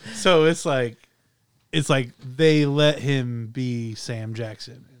 So it's like they let him be Sam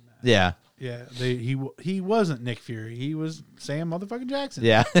Jackson. In that. Yeah. Yeah. He wasn't Nick Fury. He was Sam motherfucking Jackson.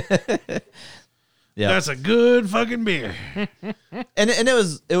 Yeah. Yeah. That's a good fucking beer. And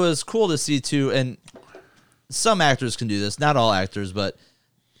it was cool to see too, and some actors can do this, not all actors, but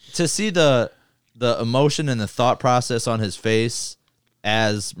to see the emotion and the thought process on his face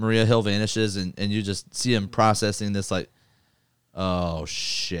as Maria Hill vanishes, and you just see him processing this, like, oh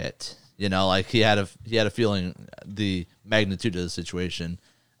shit, you know, like he had a feeling the magnitude of the situation.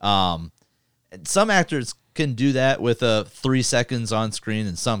 And some actors can do that with 3 seconds on screen,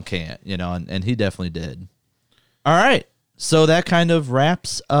 and some can't, you know, and he definitely did. All right, so that kind of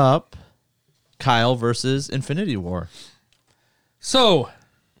wraps up Kyle versus Infinity War. So,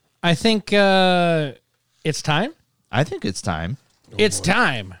 I think it's time. I think it's time. It's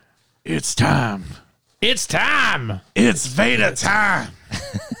time. It's time. It's time. It's Vader time.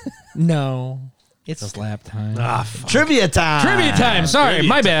 No, it's slap time. Trivia time. Trivia time. Sorry,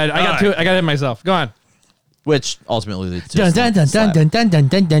 my bad. I got to hit myself. Go on. Which ultimately leads to Dun, dun, dun, dun, dun, dun,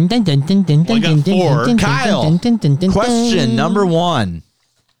 dun, dun, dun, dun, dun, dun, dun, Well, I got dun, 4. dun, dun, Kyle, dun, dun, dun, dun, question dun. number 1.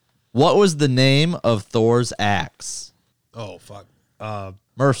 What was the name of Thor's axe? Oh, fuck.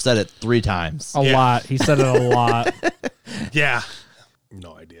 Murph said it 3 times. A lot. He said it a lot. Yeah.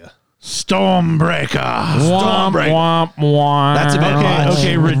 No idea. Stormbreaker. Womp, womp, womp. That's a bit much.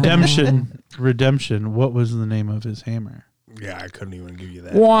 Okay, Redemption. Redemption. What was the name of his hammer? Yeah, I couldn't even give you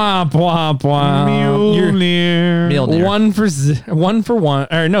that. Womp, womp, womp. You're Mjolnir. 1 for 1.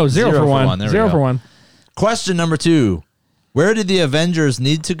 Or no, 0 for 1. There we 0 go. for 1. Question number 2. Where did the Avengers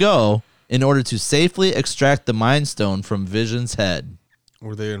need to go in order to safely extract the Mind Stone from Vision's head?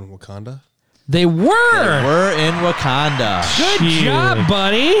 Were they in Wakanda? They were. We're in Wakanda. Good job,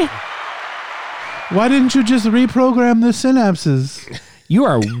 buddy. Why didn't you just reprogram the synapses? You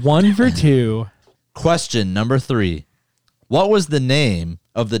are 1 for 2. Question number 3. What was the name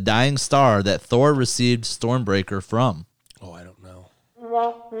of the dying star that Thor received Stormbreaker from? Oh, I don't know.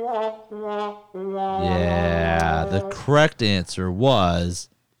 Yeah, the correct answer was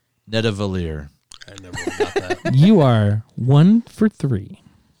Nidavellir. I never got that. You are 1 for 3.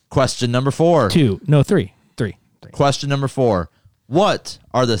 Question number 4. 2. No, 3. 3. Question number 4. What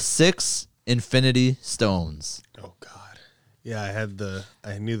are the 6 Infinity Stones? Oh, God. Yeah,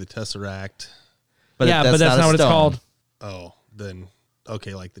 I knew the Tesseract. But yeah, but that's not a what it's stone. called. Oh, then,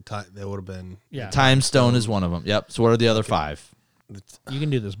 okay, like the time, that would have been Yeah. Time Stone is one of them. Yep. So what are the other 5? You can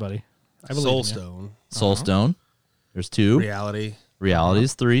do this, buddy. I believe Soul in you. Stone, Soul Stone. There's 2. Reality, Reality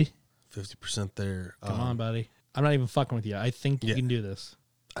is 3. 50% there. Come on, buddy. I'm not even fucking with you. I think you Yeah. can do this.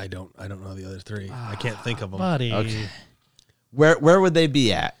 I don't know the other 3. I can't think of them. Buddy. Okay. Where would they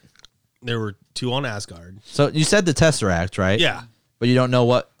be at? There were 2 on Asgard. So you said the Tesseract, right? Yeah. But you don't know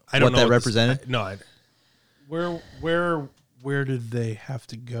what I don't know that what this- represented? No, Where did they have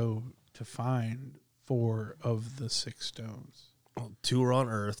to go to find 4 of the 6 stones? 2 were on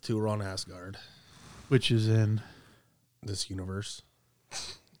Earth, 2 were on Asgard. Which is in This universe.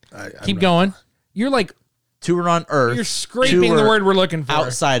 Keep going. You're like, 2 are on Earth. you're 2 scraping the are word we're looking for.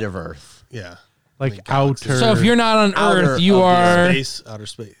 outside of Earth. Yeah. like galaxy. outer. So if you're not on Outer Earth, you of the are. Space, outer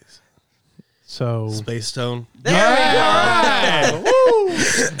space. so Space Stone. There we go.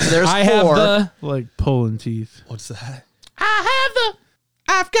 There's 4. I have the. like pulling teeth. What's that?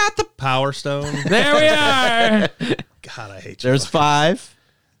 I've got the. Power Stone. There we are. God, I hate you. There's 5.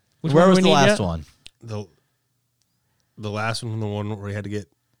 Which Where one was do the we need last yet? one? The last one, the one where he had to get.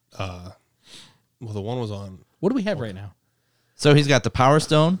 Well, the one was on. What do we have right now? So he's got the Power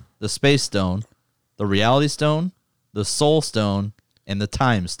Stone, the Space Stone, the Reality Stone, the Soul Stone, and the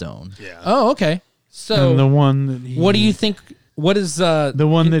Time Stone. Yeah. Oh, okay. So And the one that he what do you think? What is The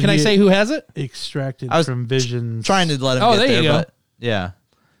one that Can I he- say who has it? extracted I was from Vision's? Trying to let him Oh, get there you there, go. but yeah.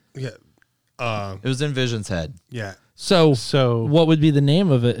 Yeah. It was in Vision's head. Yeah. So So what would be the name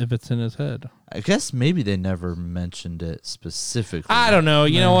of it if it's in his head? I guess maybe they never mentioned it specifically. I don't know.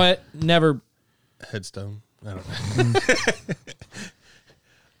 You know what? Never. Headstone. I don't know.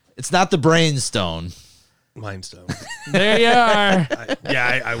 It's not the Brain Stone. Mind Stone. There you are.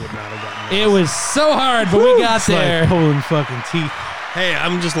 I would not have gotten that. It was so hard, but we got it's like there. pulling fucking teeth. Hey,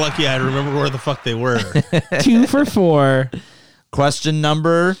 I'm just lucky I remember where the fuck they were. 2 for 4. Question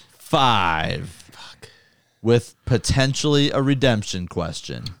number 5. With potentially a redemption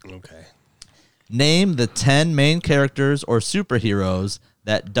question. Okay. Name the 10 main characters or superheroes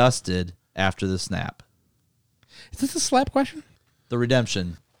that dusted after the snap. Is this a slap question? The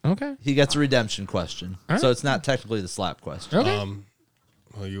redemption. Okay. He gets a redemption question. All right. So it's not technically the slap question. Okay.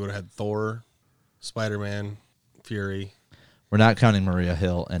 Well, you would have had Thor, Spider-Man, Fury. We're not counting Maria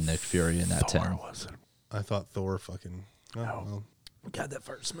Hill and Nick Fury in that 10. I thought Thor fucking. Oh, well. God, that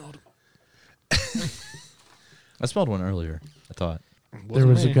fart smelled. I smelled one earlier, I thought. There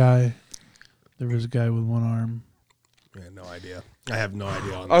was me. a guy. There was a guy with one arm. Yeah, no idea. I have no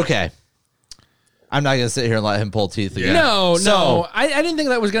idea on that. Okay. I'm not going to sit here and let him pull teeth again. No, So- no. I didn't think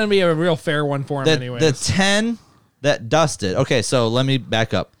that was going to be a real fair one for him anyway. The 10 that dusted. Okay, so let me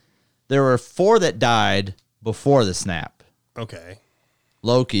back up. There were 4 that died before the snap. Okay.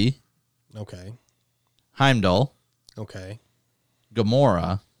 Loki, Okay. Heimdall, Okay.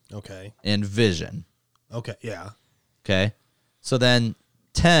 Gamora, Okay. and Vision. Okay. Yeah. Okay? So then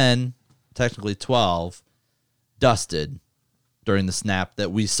 10, technically 12, dusted during the snap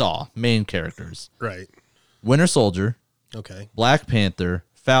that we saw. Main characters. Right. Winter Soldier, Okay. Black Panther,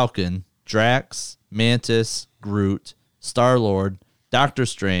 Falcon, Drax, Mantis, Groot, Star-Lord, Doctor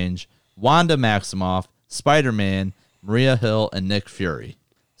Strange, Wanda Maximoff, Spider-Man, Maria Hill, and Nick Fury.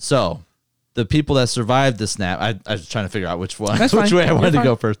 So, the people that survived the snap, I was trying to figure out which one, That's which fine. way I wanted You're to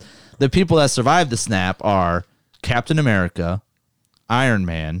go first. The people that survived the snap are Captain America, Iron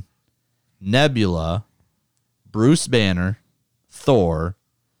Man, Nebula, Bruce Banner, Thor,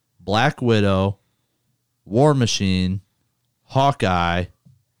 Black Widow, War Machine, Hawkeye,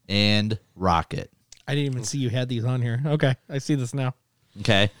 and Rocket. I didn't even see you had these on here. Okay, I see this now.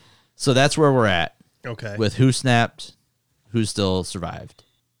 Okay. So that's where we're at Okay. with who snapped, who still survived.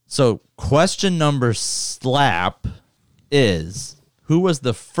 So question number slap is, who was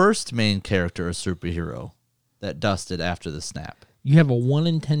the first main character or superhero that dusted after the snap? You have a 1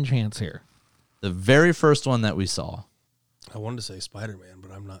 in 10 chance here. The very first one that we saw. I wanted to say Spider-Man,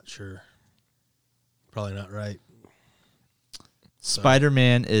 but I'm not sure. Probably not right.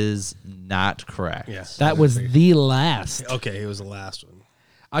 Spider-Man is not correct. Yeah. That was the last. Okay, it was the last one.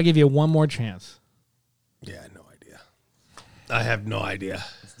 I'll give you one more chance. Yeah, no idea. I have no idea.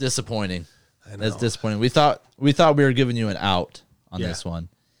 It's disappointing. I know. That's disappointing. We thought we were giving you an out on Yeah. this one.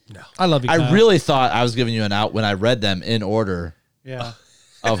 No. I love you. I Kyle. really thought I was giving you an out when I read them in order Yeah.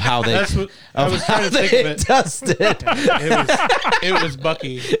 of how they That's what I was trying to think of it. dusted. It was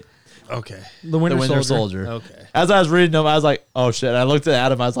Bucky. Okay. the Winter, The Winter Soldier. Soldier. Okay. As I was reading them, I was like, "Oh shit!" I looked at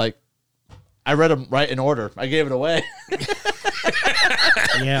Adam. I was like, "I read them right in order. I gave it away."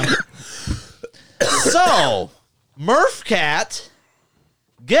 Yeah. So, Murph Cat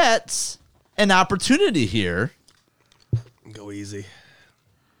gets an opportunity here Go easy.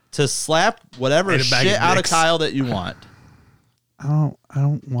 to slap whatever Made a bag shit of out of dicks. Kyle that you want. I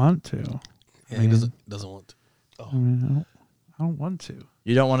don't want to. Yeah, he doesn't want to. I mean, I don't want to.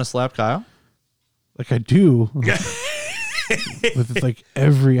 You don't want to slap Kyle? Like I do. With like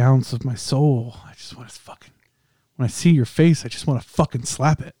every ounce of my soul. I just want to fucking, when I see your face, I just want to fucking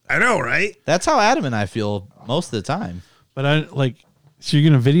slap it. I know, right? That's how Adam and I feel most of the time. But I like, so you're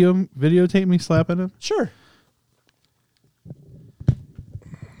gonna videotape me slapping him? Sure.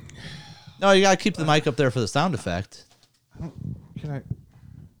 No, you gotta keep the mic up there for the sound effect. Can I?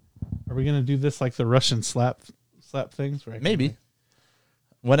 Are we gonna do this like the Russian slap things? Right? Maybe.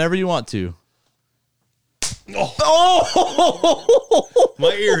 Whenever you want to.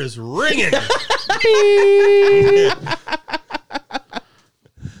 My ear is ringing.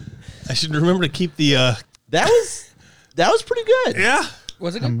 I should remember to keep the. That was pretty good. Yeah.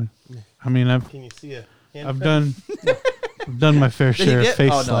 Was it good? I mean, Can you see a? I've done my fair Did he share of get-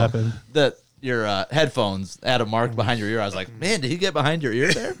 face oh, no. slapping. Your headphones had a mark behind your ear. I was like, man, did he get behind your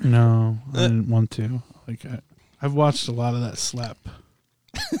ear there? No, I didn't want to. Like I've watched a lot of that slap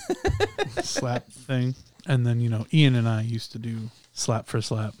thing, and then Ian and I used to do slap for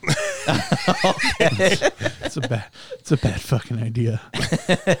slap. It's a bad fucking idea.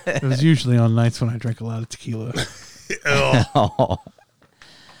 It was usually on nights when I drank a lot of tequila. All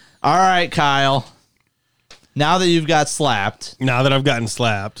right, Kyle. Now that you've got slapped, Now that I've gotten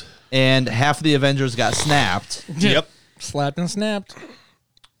slapped, and half of the Avengers got snapped. Yep. Slapped and snapped.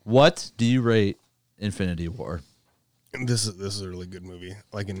 What do you rate Infinity War? This is a really good movie.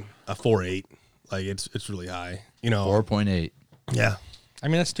 Like in a 4.8. Like it's really high. You know. 4.8. Yeah. I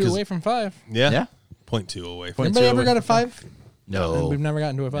mean, that's 2 away from 5. Yeah. Yeah. 0.2 away from. Anybody ever got a 5? No. We've never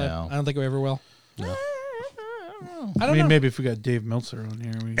gotten to a 5. No. I don't think we ever will. No. I I don't mean, know. maybe if we got Dave Meltzer on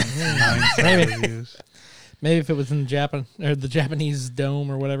here, we can maybe. Maybe if it was in Japan or the Japanese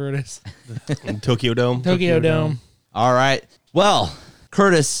dome or whatever it is. Tokyo Dome. Tokyo Dome. All right. Well,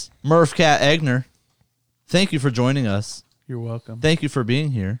 Curtis Murphcat Egner, thank you for joining us. You're welcome. Thank you for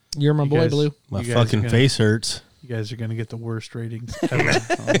being here. You're my You boy, guys- Blue. My You guys fucking are gonna- face hurts. You guys are going to get the worst ratings ever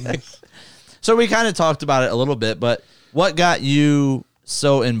on this. So we kind of talked about it a little bit, but what got you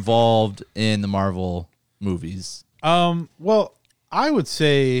so involved in the Marvel movies? Well, I would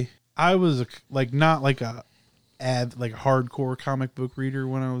say I was not like a hardcore comic book reader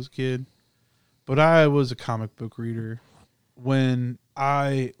when I was a kid, but I was a comic book reader when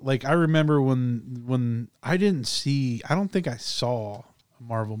I remember when I don't think I saw a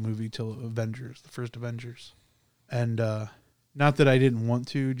Marvel movie till Avengers, the first Avengers. And not that I didn't want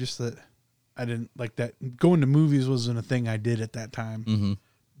to, just that I didn't like that. Going to movies wasn't a thing I did at that time. Mm-hmm.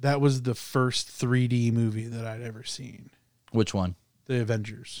 That was the first 3D movie that I'd ever seen, Which one? the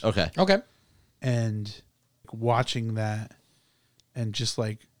Avengers. Okay. Okay. And watching that, and just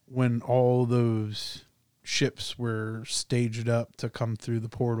like when all those ships were staged up to come through the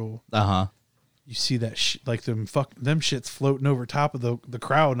portal, Uh-huh. you see that them shits floating over top of the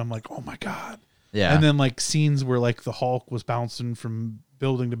crowd, and I'm like, oh my god. Yeah. And then like scenes where like the Hulk was bouncing from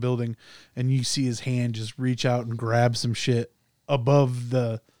building to building, and you see his hand just reach out and grab some shit above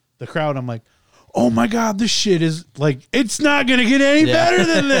the crowd. I'm like, oh my god, this shit is like, it's not gonna get any better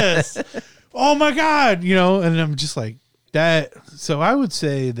than this. Oh my god, and I'm just like that. So I would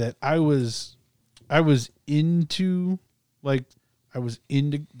say that I was into like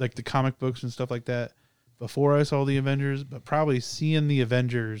the comic books and stuff like that before I saw the Avengers, but probably seeing the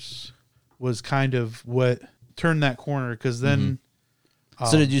Avengers was kind of what turned that corner, because then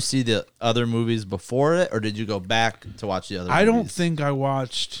So did you see the other movies before it, or did you go back to watch the other I don't movies? think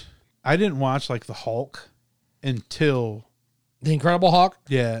I didn't watch like the Hulk until The Incredible Hulk.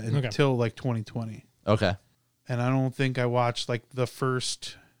 until like 2020. Okay. And I don't think I watched like the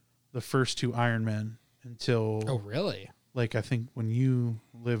first 2 Iron Men until Oh, really? like I think when you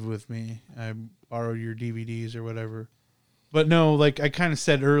lived with me, I borrowed your DVDs or whatever. But no, like I kind of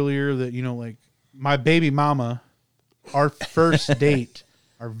said earlier that like my baby mama, our first date,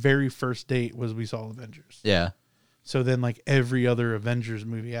 our very first date was we saw Avengers. Yeah. So then like every other Avengers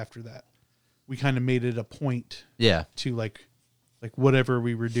movie after that, we kind of made it a point Yeah. to like whatever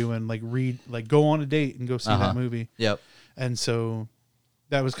we were doing, go on a date and go see that movie. Yep. And so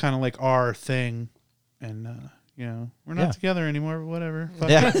that was kind of like our thing. And, we're not Yeah. together anymore, but whatever. Fuck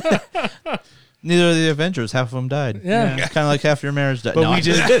Yeah. it. Neither of the Avengers, half of them died. Yeah. Kind of like half your marriage died. But No, we I'm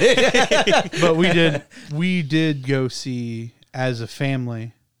just did, but we did go see as a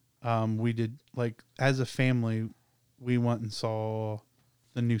family. As a family, we went and saw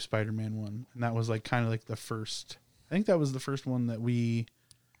the new Spider-Man one. And that was like kind of like the first, I think that was the first one that we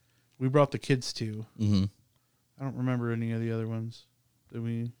brought the kids to. Mhm. I don't remember any of the other ones that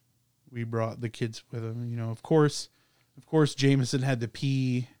we brought the kids with them. Of course, Jameson had to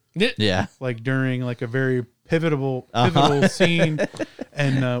pee Yeah. like during like a very pivotal scene.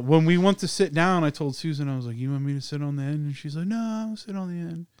 And when we went to sit down, I told Susan, I was like, you want me to sit on the end? And she's like, no, I'll sit on the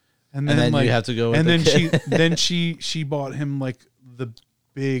end. And then like, you have to go with and the then kid. she bought him like the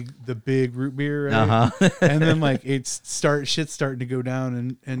big root beer, right? Uh-huh. And then like shit's starting to go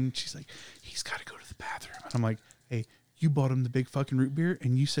down, and she's like, he's got to go to the bathroom. And I'm like, hey, you bought him the big fucking root beer,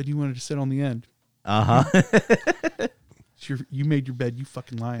 and you said you wanted to sit on the end. Uh-huh. You made your bed, you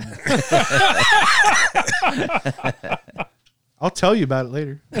fucking lying. I'll tell you about it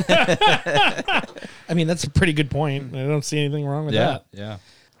later. I mean, that's a pretty good point. I don't see anything wrong with that. Yeah.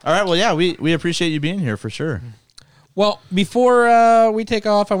 All right. Well, yeah, we appreciate you being here for sure. Well, before we take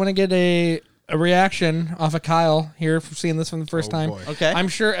off, I want to get a reaction off of Kyle here for seeing this for the first time. boy. Okay. I'm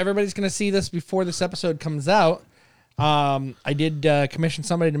sure everybody's going to see this before this episode comes out. I did commission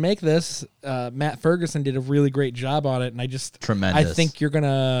somebody to make this. Matt Ferguson did a really great job on it, and Tremendous. I think you're going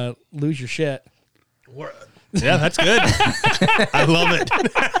to lose your shit. Yeah, that's good. I love it.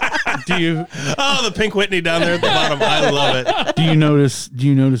 Oh, the Pink Whitney down there at the bottom. I love it. Do you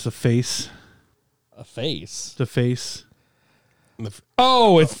notice a face? A face. The face.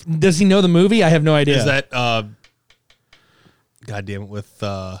 Oh, does he know the movie? I have no idea. Is that goddamn it with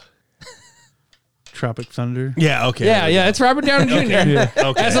Tropic Thunder. Yeah, okay. Yeah, it's Robert Downey Jr.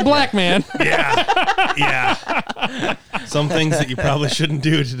 Okay. as a black man. Yeah. Some things that you probably shouldn't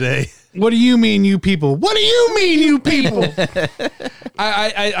do today. What do you mean, you people? What do you mean, you people?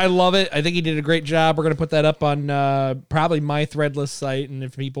 I love it. I think he did a great job. We're gonna put that up on probably my Threadless site, and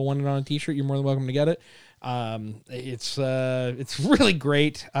if people want it on a T-shirt, you're more than welcome to get it. It's really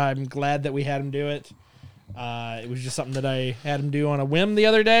great. I'm glad that we had him do it. It was just something that I had him do on a whim the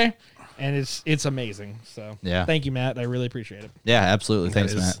other day, and it's amazing. So Yeah. thank you, Matt. I really appreciate it. Yeah, absolutely.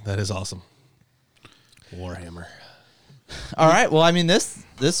 Thanks, Matt. That is awesome. Warhammer. All right. Well, I mean, this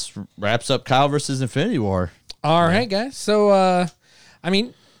wraps up Kyle versus Infinity War. All right, guys. So, I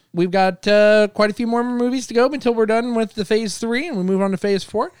mean, we've got quite a few more movies to go until we're done with the phase 3 and we move on to phase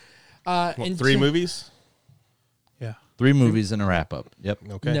 4. What, 3 movies? Yeah. 3 movies and a wrap up. Yep.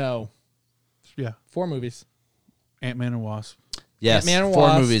 Okay. No, Yeah. 4 movies. Ant-Man and Wasp. Yes. Ant-Man and 4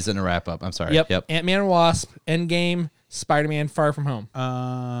 Wasp. movies and a wrap up. I'm sorry. Yep. Ant-Man and Wasp, Endgame, Spider-Man, Far From Home.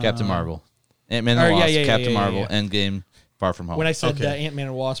 Captain Marvel. Ant-Man and Or, Wasp. yeah, Captain yeah, Marvel. yeah. Endgame. Far From Home. When I said Okay. Ant-Man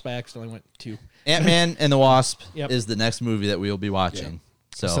and Wasp, I accidentally went 2. Ant-Man and the Wasp Yep. is the next movie that we will be watching.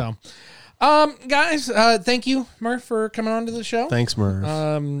 So, Guys, thank you, Murph, for coming on to the show. Thanks, Murph.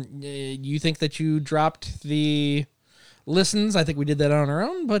 You think that you dropped the listens. I think we did that on our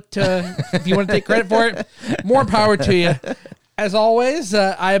own, but if you want to take credit for it, more power to you. As always,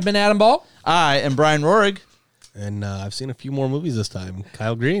 I have been Adam Ball. I am Brian Rohrig. And I've seen a few more movies this time.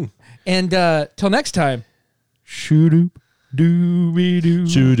 Kyle Green. And till next time, shoot-oop, dooby-doo,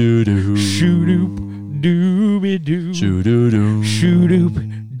 Shoo-doo-doo. shoot-oop, dooby-doo, Shoo-doo-doo. shoot-oop,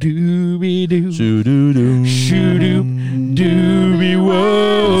 dooby-doo, Shoo-doo-doo. shoot-oop,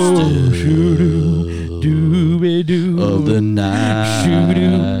 dooby-whoa, shoot-oop, dooby-doo, Of the night.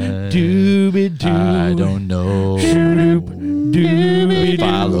 shoot-oop, dooby-doo, I don't know. shoot-oop, dooby-doo,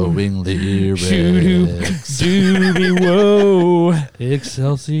 Following lyrics. shoot-oop, dooby-whoa,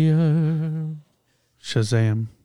 Excelsior. Shazam.